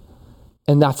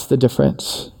 And that's the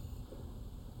difference.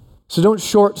 So don't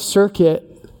short circuit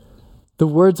the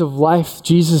words of life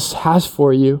Jesus has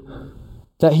for you,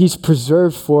 that he's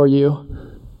preserved for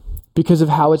you because of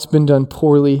how it's been done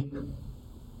poorly.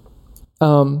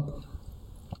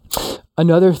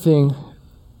 Another thing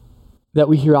that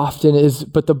we hear often is,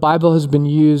 but the Bible has been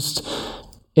used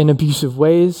in abusive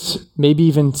ways, maybe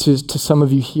even to some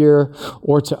of you here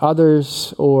or to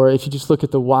others, or if you just look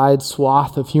at the wide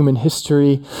swath of human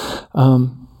history.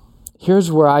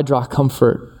 Here's where I draw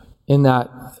comfort in that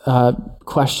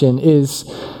question is,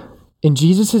 in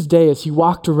Jesus' day, as he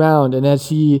walked around and as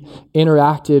he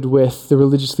interacted with the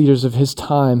religious leaders of his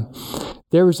time,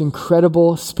 there was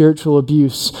incredible spiritual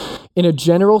abuse in a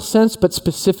general sense, but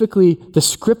specifically the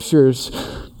scriptures.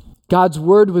 God's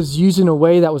word was used in a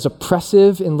way that was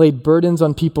oppressive and laid burdens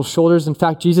on people's shoulders. In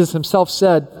fact, Jesus himself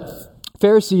said,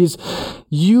 Pharisees,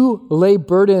 you lay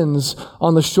burdens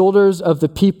on the shoulders of the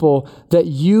people that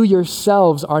you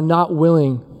yourselves are not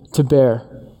willing to bear.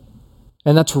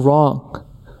 And that's wrong.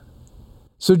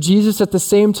 So Jesus at the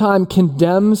same time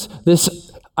condemns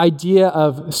this idea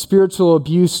of spiritual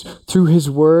abuse through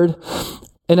his word,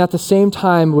 and at the same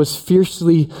time was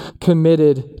fiercely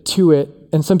committed to it.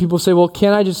 And some people say, well,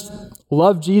 can't I just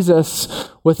love Jesus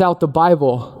without the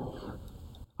Bible?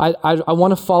 I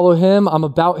want to follow him, I'm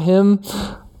about him,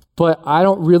 but I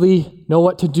don't really know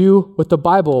what to do with the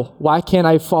Bible. Why can't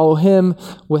I follow him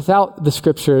without the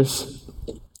scriptures?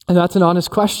 And that's an honest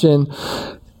question.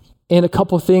 And a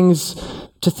couple things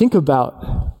to think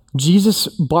about. Jesus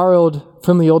borrowed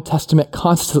from the Old Testament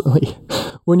constantly.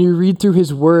 When you read through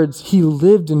his words, he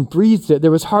lived and breathed it.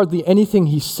 There was hardly anything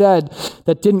he said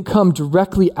that didn't come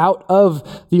directly out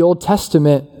of the Old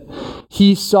Testament.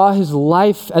 He saw his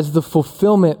life as the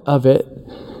fulfillment of it.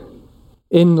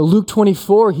 In Luke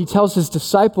 24, he tells his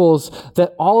disciples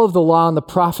that all of the law and the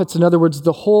prophets, in other words,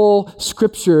 the whole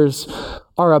scriptures,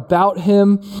 are about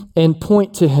him and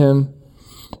point to him.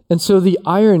 And so the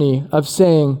irony of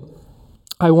saying,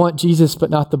 I want Jesus but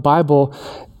not the Bible,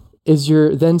 is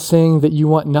you're then saying that you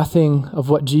want nothing of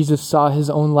what Jesus saw his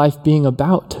own life being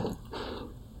about.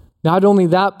 Not only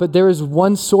that, but there is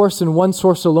one source and one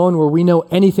source alone where we know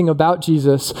anything about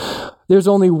Jesus. There's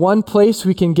only one place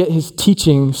we can get his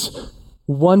teachings,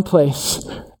 one place,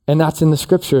 and that's in the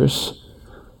scriptures.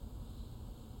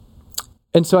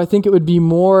 And so I think it would be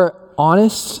more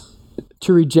honest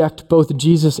to reject both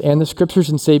Jesus and the scriptures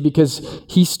and say, because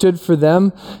he stood for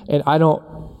them and I don't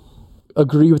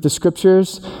agree with the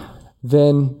scriptures,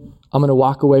 then I'm going to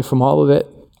walk away from all of it.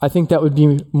 I think that would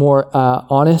be more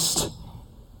honest,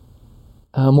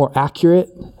 more accurate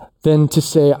than to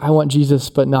say, I want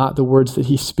Jesus, but not the words that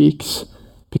he speaks.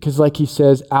 Because like he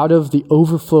says, out of the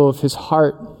overflow of his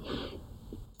heart,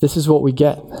 this is what we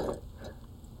get.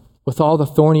 With all the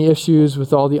thorny issues,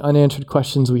 with all the unanswered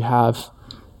questions we have,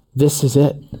 this is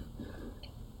it.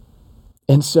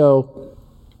 And so,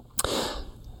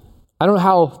 I don't know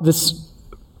how this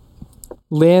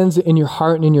lands in your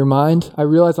heart and in your mind. I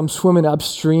realize I'm swimming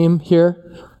upstream here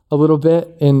a little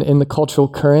bit in the cultural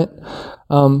current.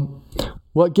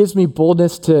 What gives me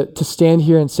boldness to stand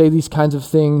here and say these kinds of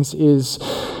things is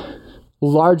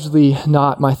largely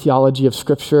not my theology of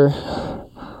Scripture.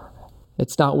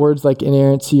 It's not words like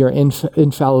inerrancy or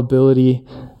infallibility.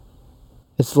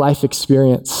 It's life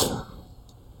experience.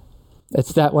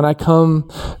 It's that when I come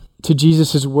to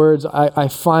Jesus' words, I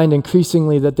find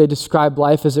increasingly that they describe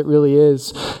life as it really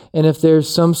is. And if there's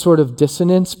some sort of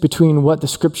dissonance between what the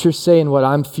scriptures say and what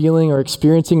I'm feeling or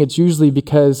experiencing, it's usually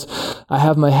because I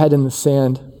have my head in the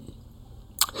sand.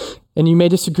 And you may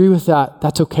disagree with that.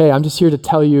 That's okay. I'm just here to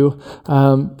tell you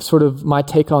sort of my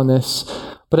take on this.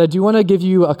 But I do want to give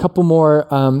you a couple more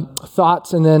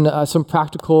thoughts and then some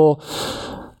practical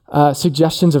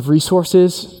suggestions of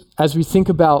resources as we think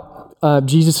about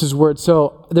Jesus' words.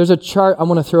 So there's a chart I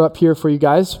want to throw up here for you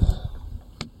guys.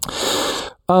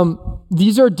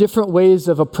 These are different ways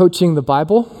of approaching the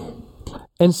Bible.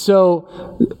 And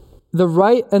so the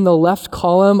right and the left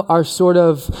column are sort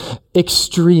of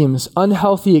extremes,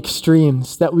 unhealthy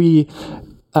extremes that we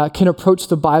can approach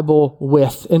the Bible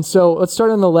with. And so let's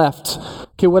start on the left.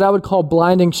 Okay, what I would call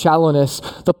blinding shallowness.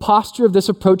 The posture of this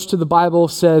approach to the Bible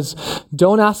says,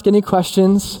 don't ask any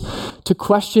questions. To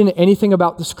question anything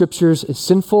about the scriptures is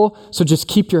sinful, so just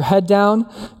keep your head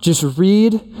down, just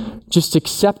read, just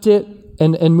accept it,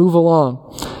 and move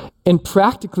along. And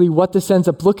practically what this ends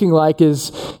up looking like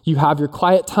is you have your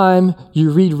quiet time, you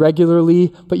read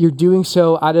regularly, but you're doing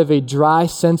so out of a dry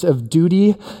sense of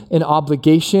duty and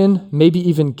obligation, maybe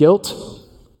even guilt.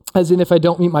 As in, if I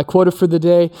don't meet my quota for the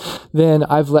day, then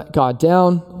I've let God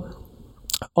down.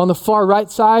 On the far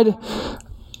right side,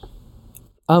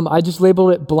 I just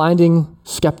labeled it blinding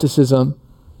skepticism.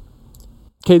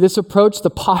 Okay, this approach, the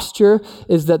posture,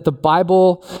 is that the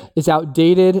Bible is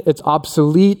outdated, it's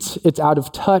obsolete, it's out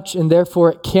of touch, and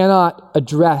therefore it cannot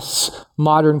address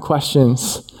modern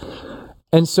questions.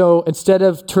 And so instead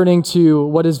of turning to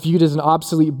what is viewed as an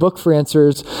obsolete book for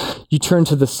answers, you turn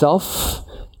to the self,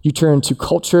 you turn to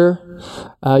culture,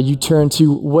 you turn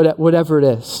to whatever it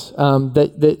is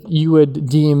that you would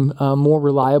deem more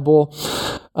reliable.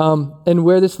 And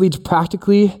where this leads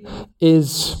practically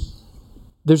is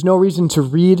there's no reason to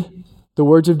read the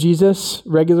words of Jesus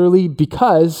regularly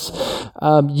because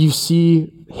you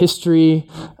see history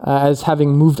as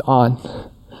having moved on.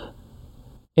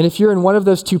 And if you're in one of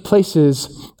those two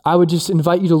places, I would just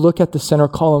invite you to look at the center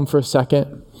column for a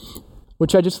second,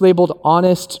 which I just labeled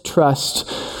honest trust.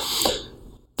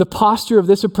 The posture of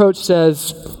this approach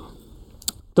says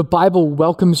the Bible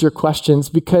welcomes your questions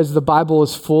because the Bible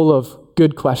is full of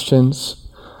good questions.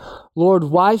 Lord,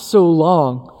 why so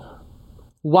long?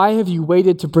 Why have you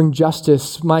waited to bring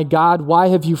justice? My God, why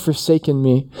have you forsaken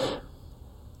me?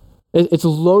 It's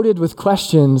loaded with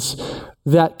questions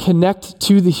that connect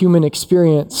to the human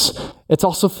experience. It's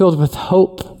also filled with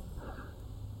hope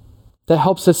that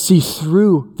helps us see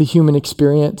through the human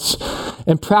experience.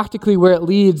 And practically where it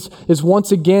leads is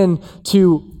once again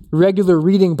to regular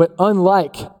reading, but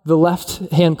unlike the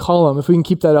left-hand column, if we can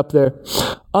keep that up there,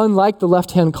 unlike the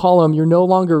left-hand column, you're no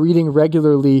longer reading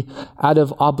regularly out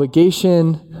of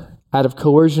obligation, out of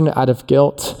coercion, out of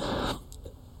guilt,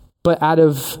 but out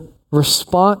of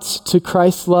response to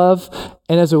Christ's love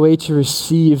and as a way to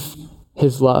receive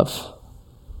his love.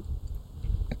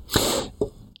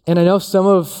 And I know some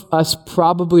of us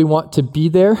probably want to be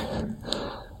there,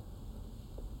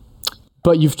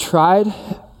 but you've tried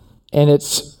and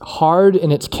it's hard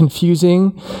and it's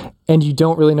confusing and you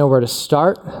don't really know where to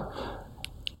start.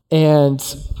 And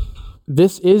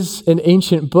this is an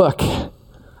ancient book.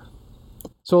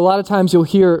 So a lot of times you'll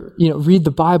hear, read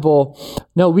the Bible.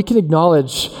 No, we can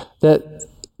acknowledge that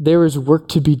there is work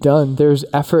to be done. There's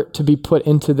effort to be put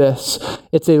into this.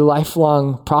 It's a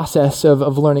lifelong process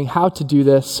of learning how to do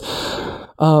this.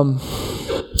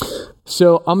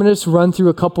 So I'm going to just run through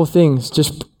a couple things,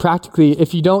 just practically.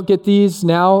 If you don't get these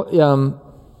now,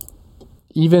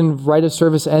 even right as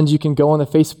service ends, you can go on the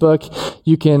Facebook.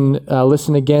 You can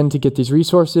listen again to get these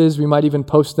resources. We might even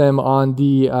post them on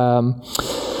the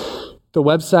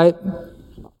website.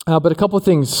 But a couple of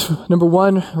things. Number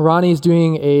one, Ronnie is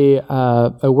doing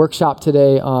a workshop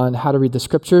today on how to read the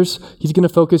scriptures. He's going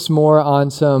to focus more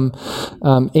on some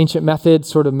ancient methods,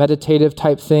 sort of meditative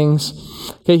type things.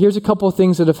 Okay, here's a couple of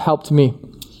things that have helped me.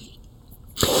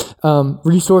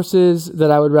 Resources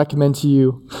that I would recommend to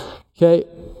you. Okay,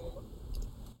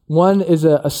 one is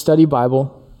a study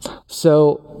Bible.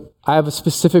 So I have a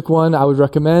specific one I would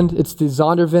recommend. It's the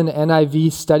Zondervan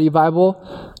NIV Study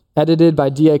Bible, edited by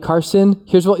D.A. Carson.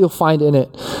 Here's what you'll find in it.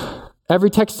 Every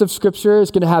text of Scripture is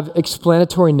going to have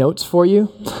explanatory notes for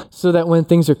you so that when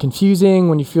things are confusing,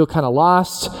 when you feel kind of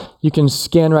lost, you can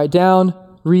scan right down,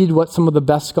 read what some of the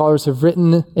best scholars have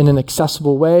written in an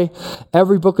accessible way.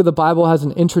 Every book of the Bible has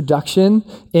an introduction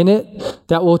in it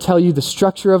that will tell you the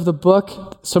structure of the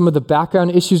book, some of the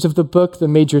background issues of the book, the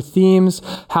major themes,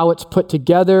 how it's put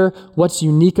together, what's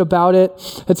unique about it.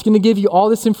 It's going to give you all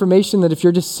this information that if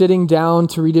you're just sitting down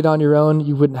to read it on your own,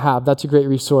 you wouldn't have. That's a great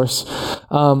resource.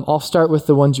 I'll start with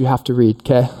the ones you have to read,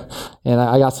 okay? And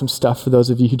I got some stuff for those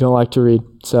of you who don't like to read,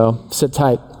 so sit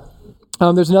tight.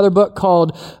 There's another book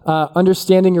called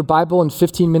Understanding Your Bible in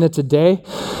 15 Minutes a Day.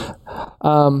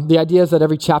 The idea is that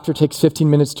every chapter takes 15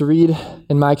 minutes to read.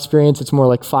 In my experience, it's more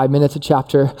like 5 minutes a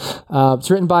chapter.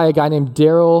 It's written by a guy named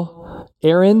Darrell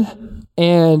Aaron,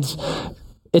 and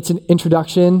it's an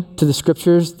introduction to the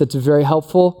scriptures that's very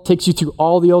helpful. Takes you through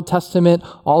all the Old Testament,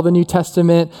 all the New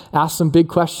Testament, asks some big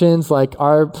questions like,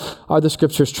 are the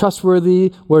scriptures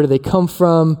trustworthy? Where do they come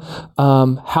from?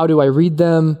 How do I read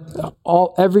them?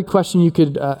 Every question you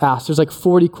could ask. There's like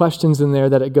 40 questions in there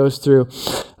that it goes through.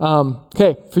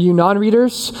 Okay, for you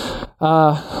non-readers,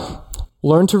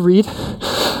 learn to read.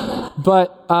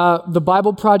 But the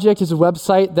Bible Project is a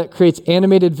website that creates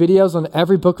animated videos on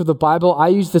every book of the Bible. I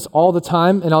use this all the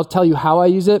time, and I'll tell you how I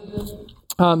use it.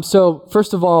 So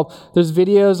first of all, there's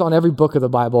videos on every book of the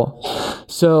Bible.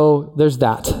 So there's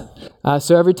that.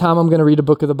 So every time I'm going to read a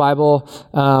book of the Bible,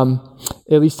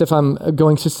 at least if I'm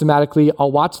going systematically,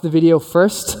 I'll watch the video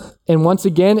first. And once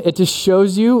again, it just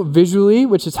shows you visually,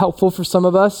 which is helpful for some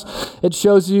of us. It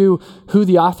shows you who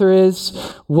the author is,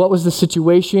 what was the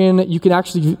situation. You can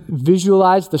actually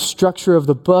visualize the structure of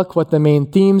the book, what the main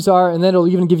themes are, and then it'll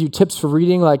even give you tips for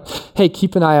reading, like, hey,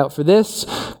 keep an eye out for this.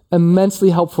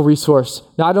 Immensely helpful resource.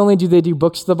 Not only do they do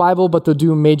books of the Bible, but they'll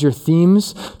do major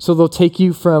themes. So they'll take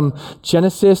you from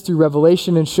Genesis through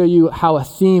Revelation and show you how a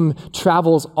theme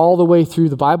travels all the way through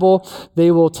the Bible.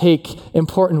 They will take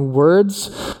important words,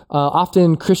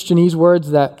 often Christianese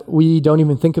words that we don't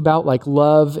even think about, like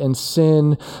love and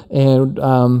sin and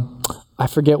I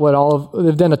forget what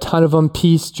they've done a ton of them,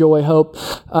 peace, joy, hope,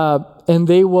 and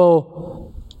they will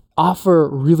offer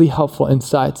really helpful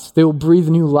insights. They will breathe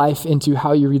new life into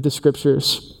how you read the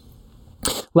scriptures.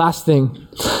 Last thing,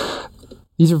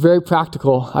 these are very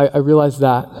practical. I realize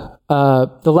that.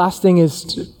 The last thing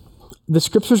is the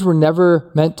scriptures were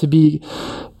never meant to be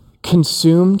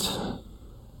consumed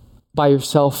by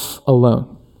yourself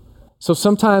alone. So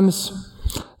sometimes,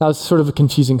 that was sort of a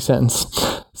confusing sentence.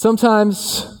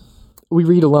 Sometimes we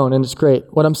read alone and it's great.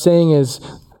 What I'm saying is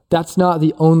that's not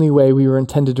the only way we were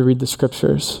intended to read the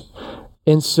scriptures.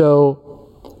 And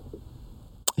so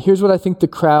here's what I think the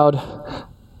crowd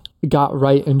got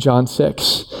right in John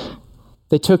 6.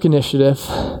 They took initiative.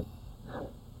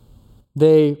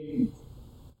 They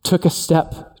took a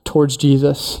step towards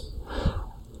Jesus.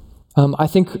 I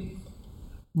think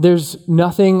there's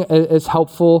nothing as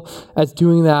helpful as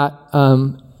doing that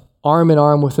arm in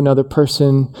arm with another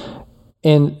person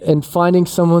and finding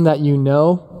someone that you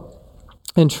know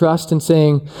and trust and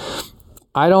saying,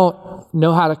 I don't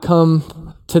know how to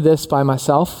come to this by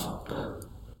myself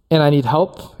and I need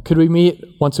help. Could we meet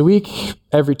once a week,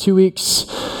 every 2 weeks?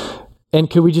 And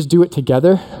could we just do it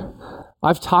together?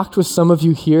 I've talked with some of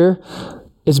you here.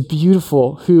 It's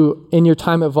beautiful who in your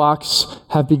time at Vox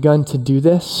have begun to do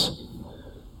this.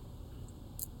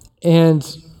 And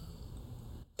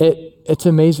it's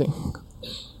amazing.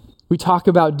 We talk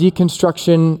about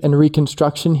deconstruction and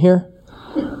reconstruction here.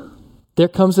 There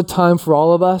comes a time for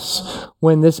all of us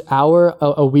when this hour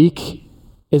a week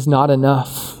is not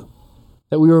enough.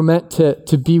 That we were meant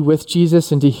to be with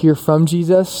Jesus and to hear from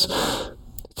Jesus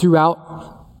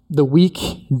throughout the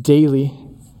week daily.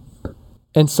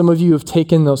 And some of you have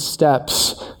taken those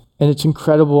steps, and it's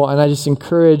incredible. And I just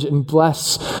encourage and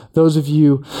bless those of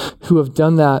you who have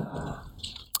done that.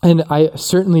 And I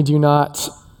certainly do not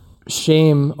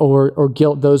shame or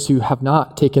guilt those who have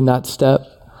not taken that step.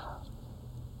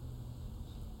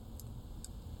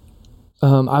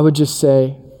 I would just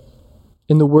say,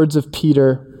 in the words of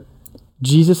Peter,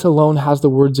 Jesus alone has the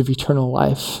words of eternal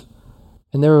life,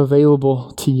 and they're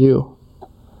available to you.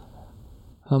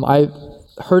 I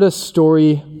heard a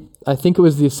story, I think it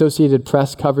was the Associated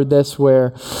Press covered this,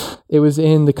 where it was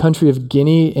in the country of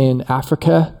Guinea in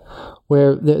Africa,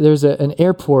 where there's an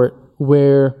airport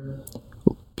where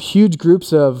huge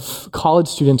groups of college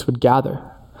students would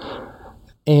gather.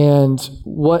 And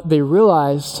what they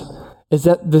realized is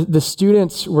that the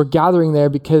students were gathering there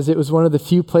because it was one of the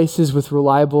few places with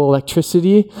reliable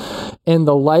electricity, and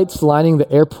the lights lining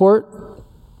the airport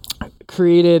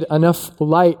created enough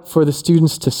light for the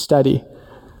students to study.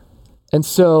 And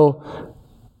so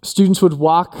students would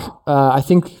walk, I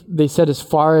think they said as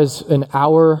far as an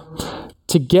hour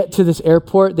to get to this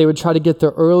airport. They would try to get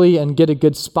there early and get a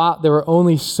good spot. There were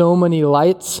only so many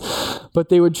lights, but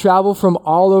they would travel from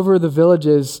all over the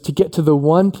villages to get to the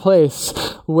one place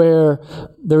where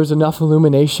there was enough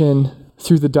illumination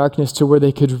through the darkness to where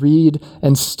they could read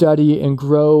and study and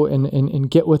grow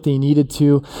and get what they needed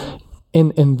to.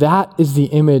 And that is the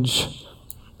image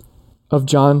of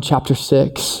John chapter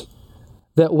 6.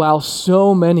 That while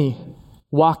so many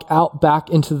walk out back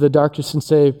into the darkness and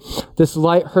say, this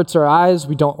light hurts our eyes,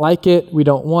 we don't like it, we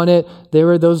don't want it, there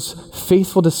are those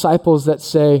faithful disciples that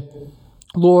say,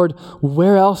 Lord,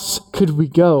 where else could we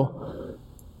go?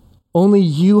 Only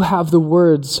you have the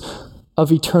words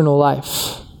of eternal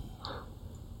life.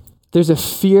 There's a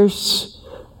fierce,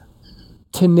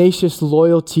 tenacious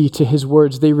loyalty to his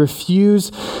words. They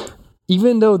refuse,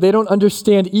 even though they don't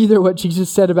understand either what Jesus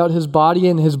said about his body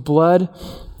and his blood,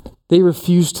 they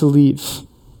refuse to leave.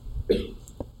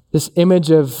 This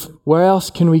image of where else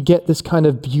can we get this kind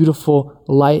of beautiful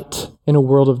light in a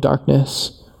world of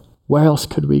darkness? Where else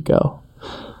could we go?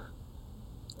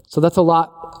 So that's a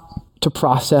lot to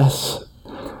process.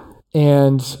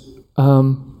 And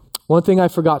one thing I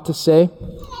forgot to say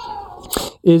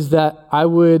is that I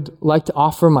would like to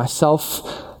offer myself.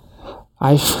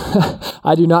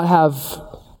 I do not have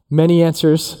many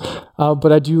answers,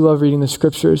 but I do love reading the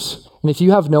scriptures. And if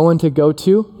you have no one to go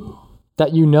to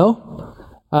that you know,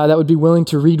 that would be willing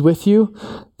to read with you,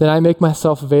 then I make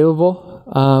myself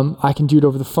available. I can do it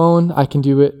over the phone. I can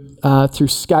do it through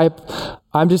Skype.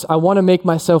 I want to make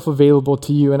myself available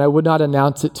to you, and I would not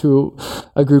announce it to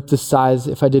a group this size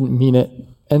if I didn't mean it.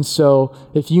 And so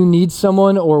if you need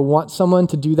someone or want someone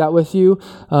to do that with you,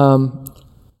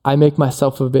 I make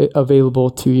myself available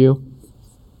to you.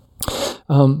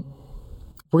 We're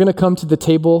going to come to the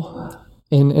table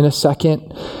in a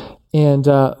second, and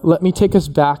let me take us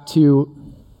back to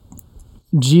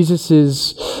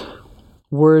Jesus's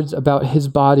words about his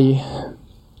body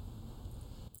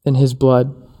and his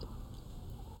blood.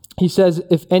 He says,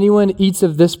 "If anyone eats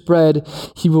of this bread,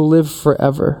 he will live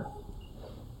forever.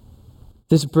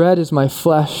 This bread is my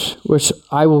flesh, which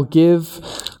I will give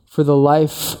for the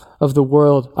life of the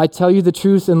world. I tell you the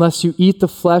truth, unless you eat the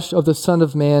flesh of the Son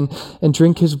of Man and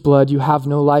drink his blood, you have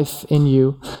no life in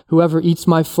you. Whoever eats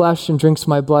my flesh and drinks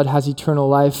my blood has eternal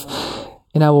life,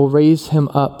 and I will raise him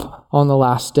up on the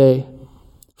last day.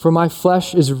 For my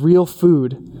flesh is real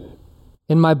food,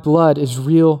 and my blood is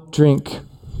real drink.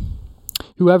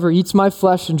 Whoever eats my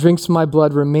flesh and drinks my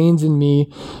blood remains in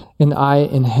me, and I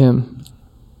in him."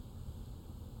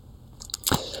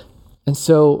 And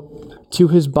so, to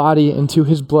his body and to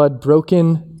his blood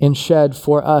broken and shed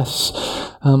for us,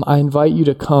 I invite you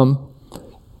to come.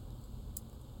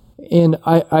 And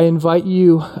I invite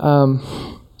you,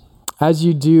 as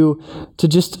you do, to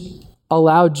just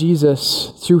allow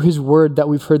Jesus, through his word that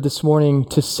we've heard this morning,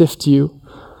 to sift you.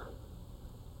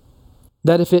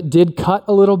 That if it did cut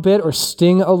a little bit or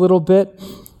sting a little bit,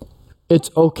 it's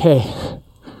okay.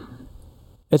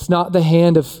 It's not the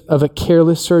hand of a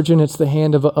careless surgeon, it's the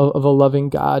hand of a loving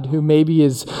God who maybe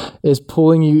is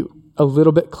pulling you a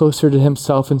little bit closer to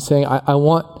himself and saying, I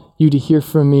want you to hear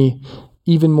from me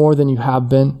even more than you have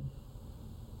been.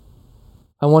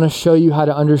 I want to show you how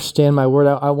to understand my word.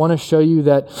 I want to show you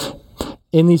that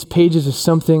in these pages is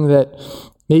something that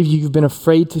maybe you've been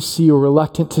afraid to see or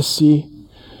reluctant to see.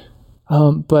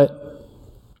 But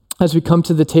as we come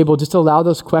to the table, just allow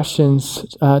those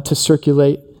questions to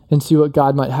circulate and see what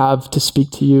God might have to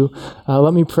speak to you.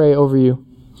 Let me pray over you.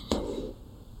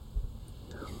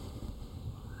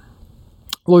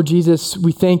 Lord Jesus,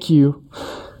 we thank you,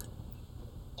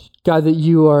 God, that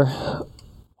you are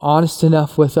honest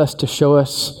enough with us to show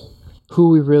us who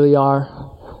we really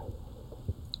are.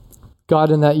 God,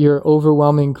 and that your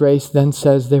overwhelming grace then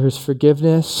says there is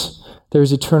forgiveness, there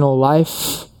is eternal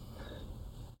life,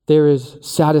 there is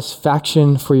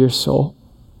satisfaction for your soul.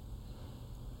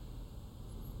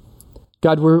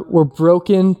 God, we're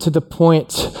broken to the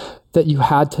point that you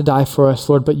had to die for us,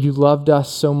 Lord, but you loved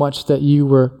us so much that you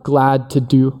were glad to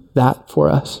do that for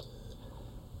us.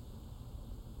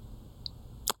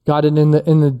 God, and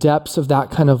in the depths of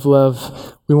that kind of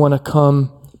love, we want to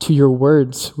come to your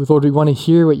words. Lord, we want to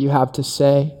hear what you have to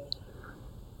say.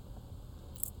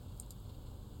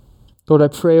 Lord, I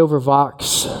pray over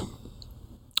Vox.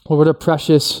 Lord, what a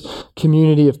precious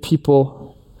community of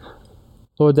people,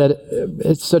 Lord, that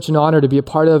it's such an honor to be a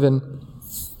part of. And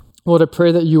Lord, I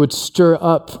pray that you would stir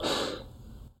up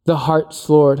the hearts,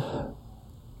 Lord,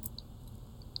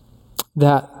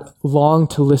 that long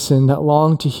to listen, that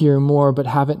long to hear more, but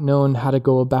haven't known how to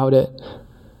go about it.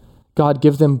 God,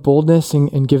 give them boldness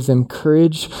and give them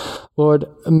courage. Lord,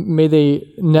 may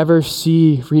they never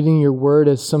see reading your word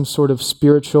as some sort of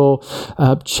spiritual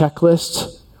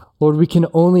checklist. Lord, we can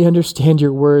only understand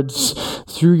your words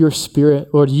through your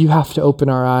Spirit. Lord, you have to open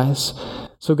our eyes.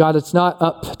 So God, it's not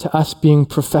up to us being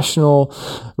professional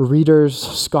readers,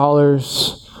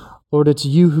 scholars. Lord, it's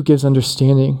you who gives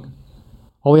understanding.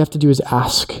 All we have to do is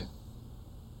ask.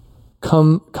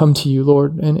 Come to you,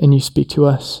 Lord, and you speak to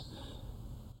us.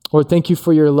 Lord, thank you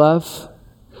for your love.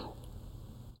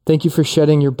 Thank you for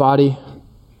shedding your body.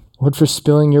 Lord, for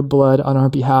spilling your blood on our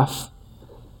behalf.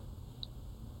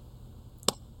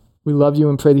 We love you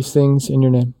and pray these things in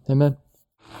your name. Amen.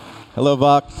 Hello,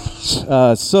 Vox.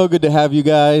 So good to have you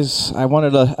guys. I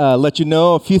wanted to let you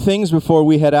know a few things before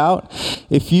we head out.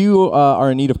 If you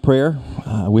are in need of prayer,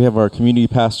 we have our community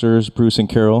pastors, Bruce and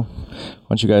Carol. Why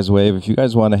don't you guys wave? If you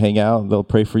guys want to hang out, they'll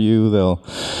pray for you. They'll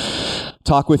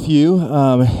talk with you.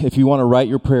 If you want to write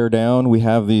your prayer down, we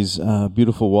have these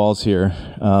beautiful walls here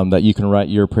that you can write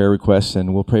your prayer requests,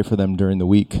 and we'll pray for them during the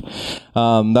week.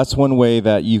 That's one way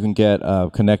that you can get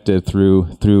connected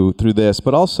through this.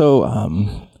 But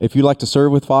also, if you'd like to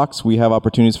serve with Vox, we have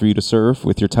opportunities for you to serve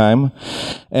with your time.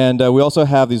 And we also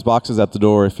have these boxes at the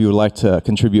door if you would like to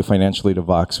contribute financially to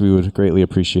Vox. We would greatly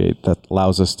appreciate that.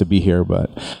 Allows us to be here.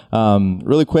 But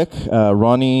really quick,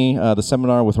 Ronnie, the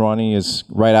seminar with Ronnie is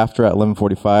right after at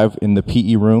 11:45 in the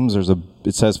PE rooms.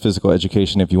 It says physical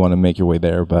education if you want to make your way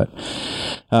there. But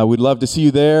we'd love to see you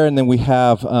there. And then we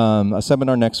have a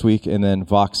seminar next week, and then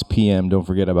Vox PM. Don't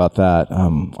forget about that.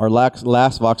 Our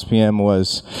last Vox PM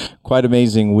was quite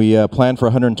amazing. We planned for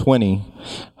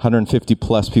 150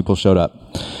 plus people showed up.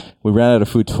 We ran out of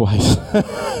food twice,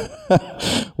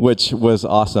 which was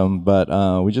awesome.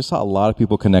 But we just saw a lot of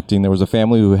people connecting. There was a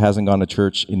family who hasn't gone to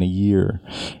church in a year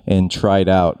and tried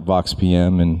out Vox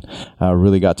PM and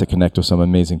really got to connect with some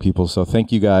amazing people. So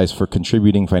thank you guys for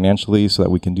contributing financially so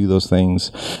that we can do those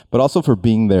things, but also for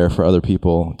being there for other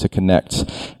people to connect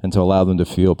and to allow them to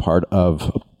feel part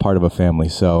of a family.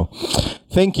 So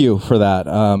thank you for that.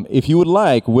 If you would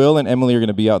like, Will and Emily are going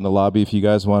to be out in the lobby. If you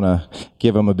guys want to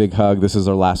give them a big hug, this is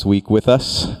their last week with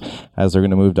us as they're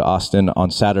going to move to Austin on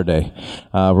Saturday.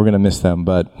 We're going to miss them,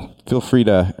 but feel free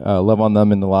to love on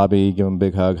them in the lobby, give them a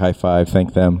big hug, high five,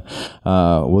 thank them.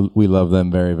 We love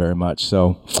them very, very much.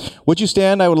 So would you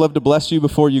stand? I would love to bless you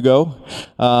before you go.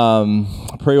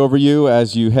 Pray over you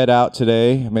as you head out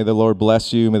today. May the Lord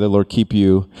bless you. May the Lord keep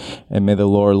you. And may the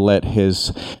Lord let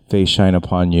his face shine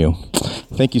upon you.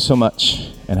 Thank you so much,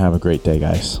 and have a great day,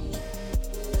 guys.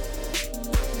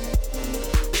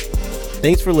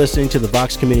 Thanks for listening to the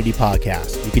Vox Community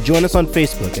Podcast. You can join us on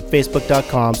Facebook at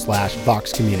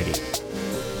facebook.com/Vox Community.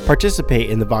 Participate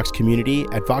in the Vox community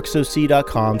at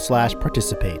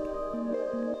voxoc.com/participate.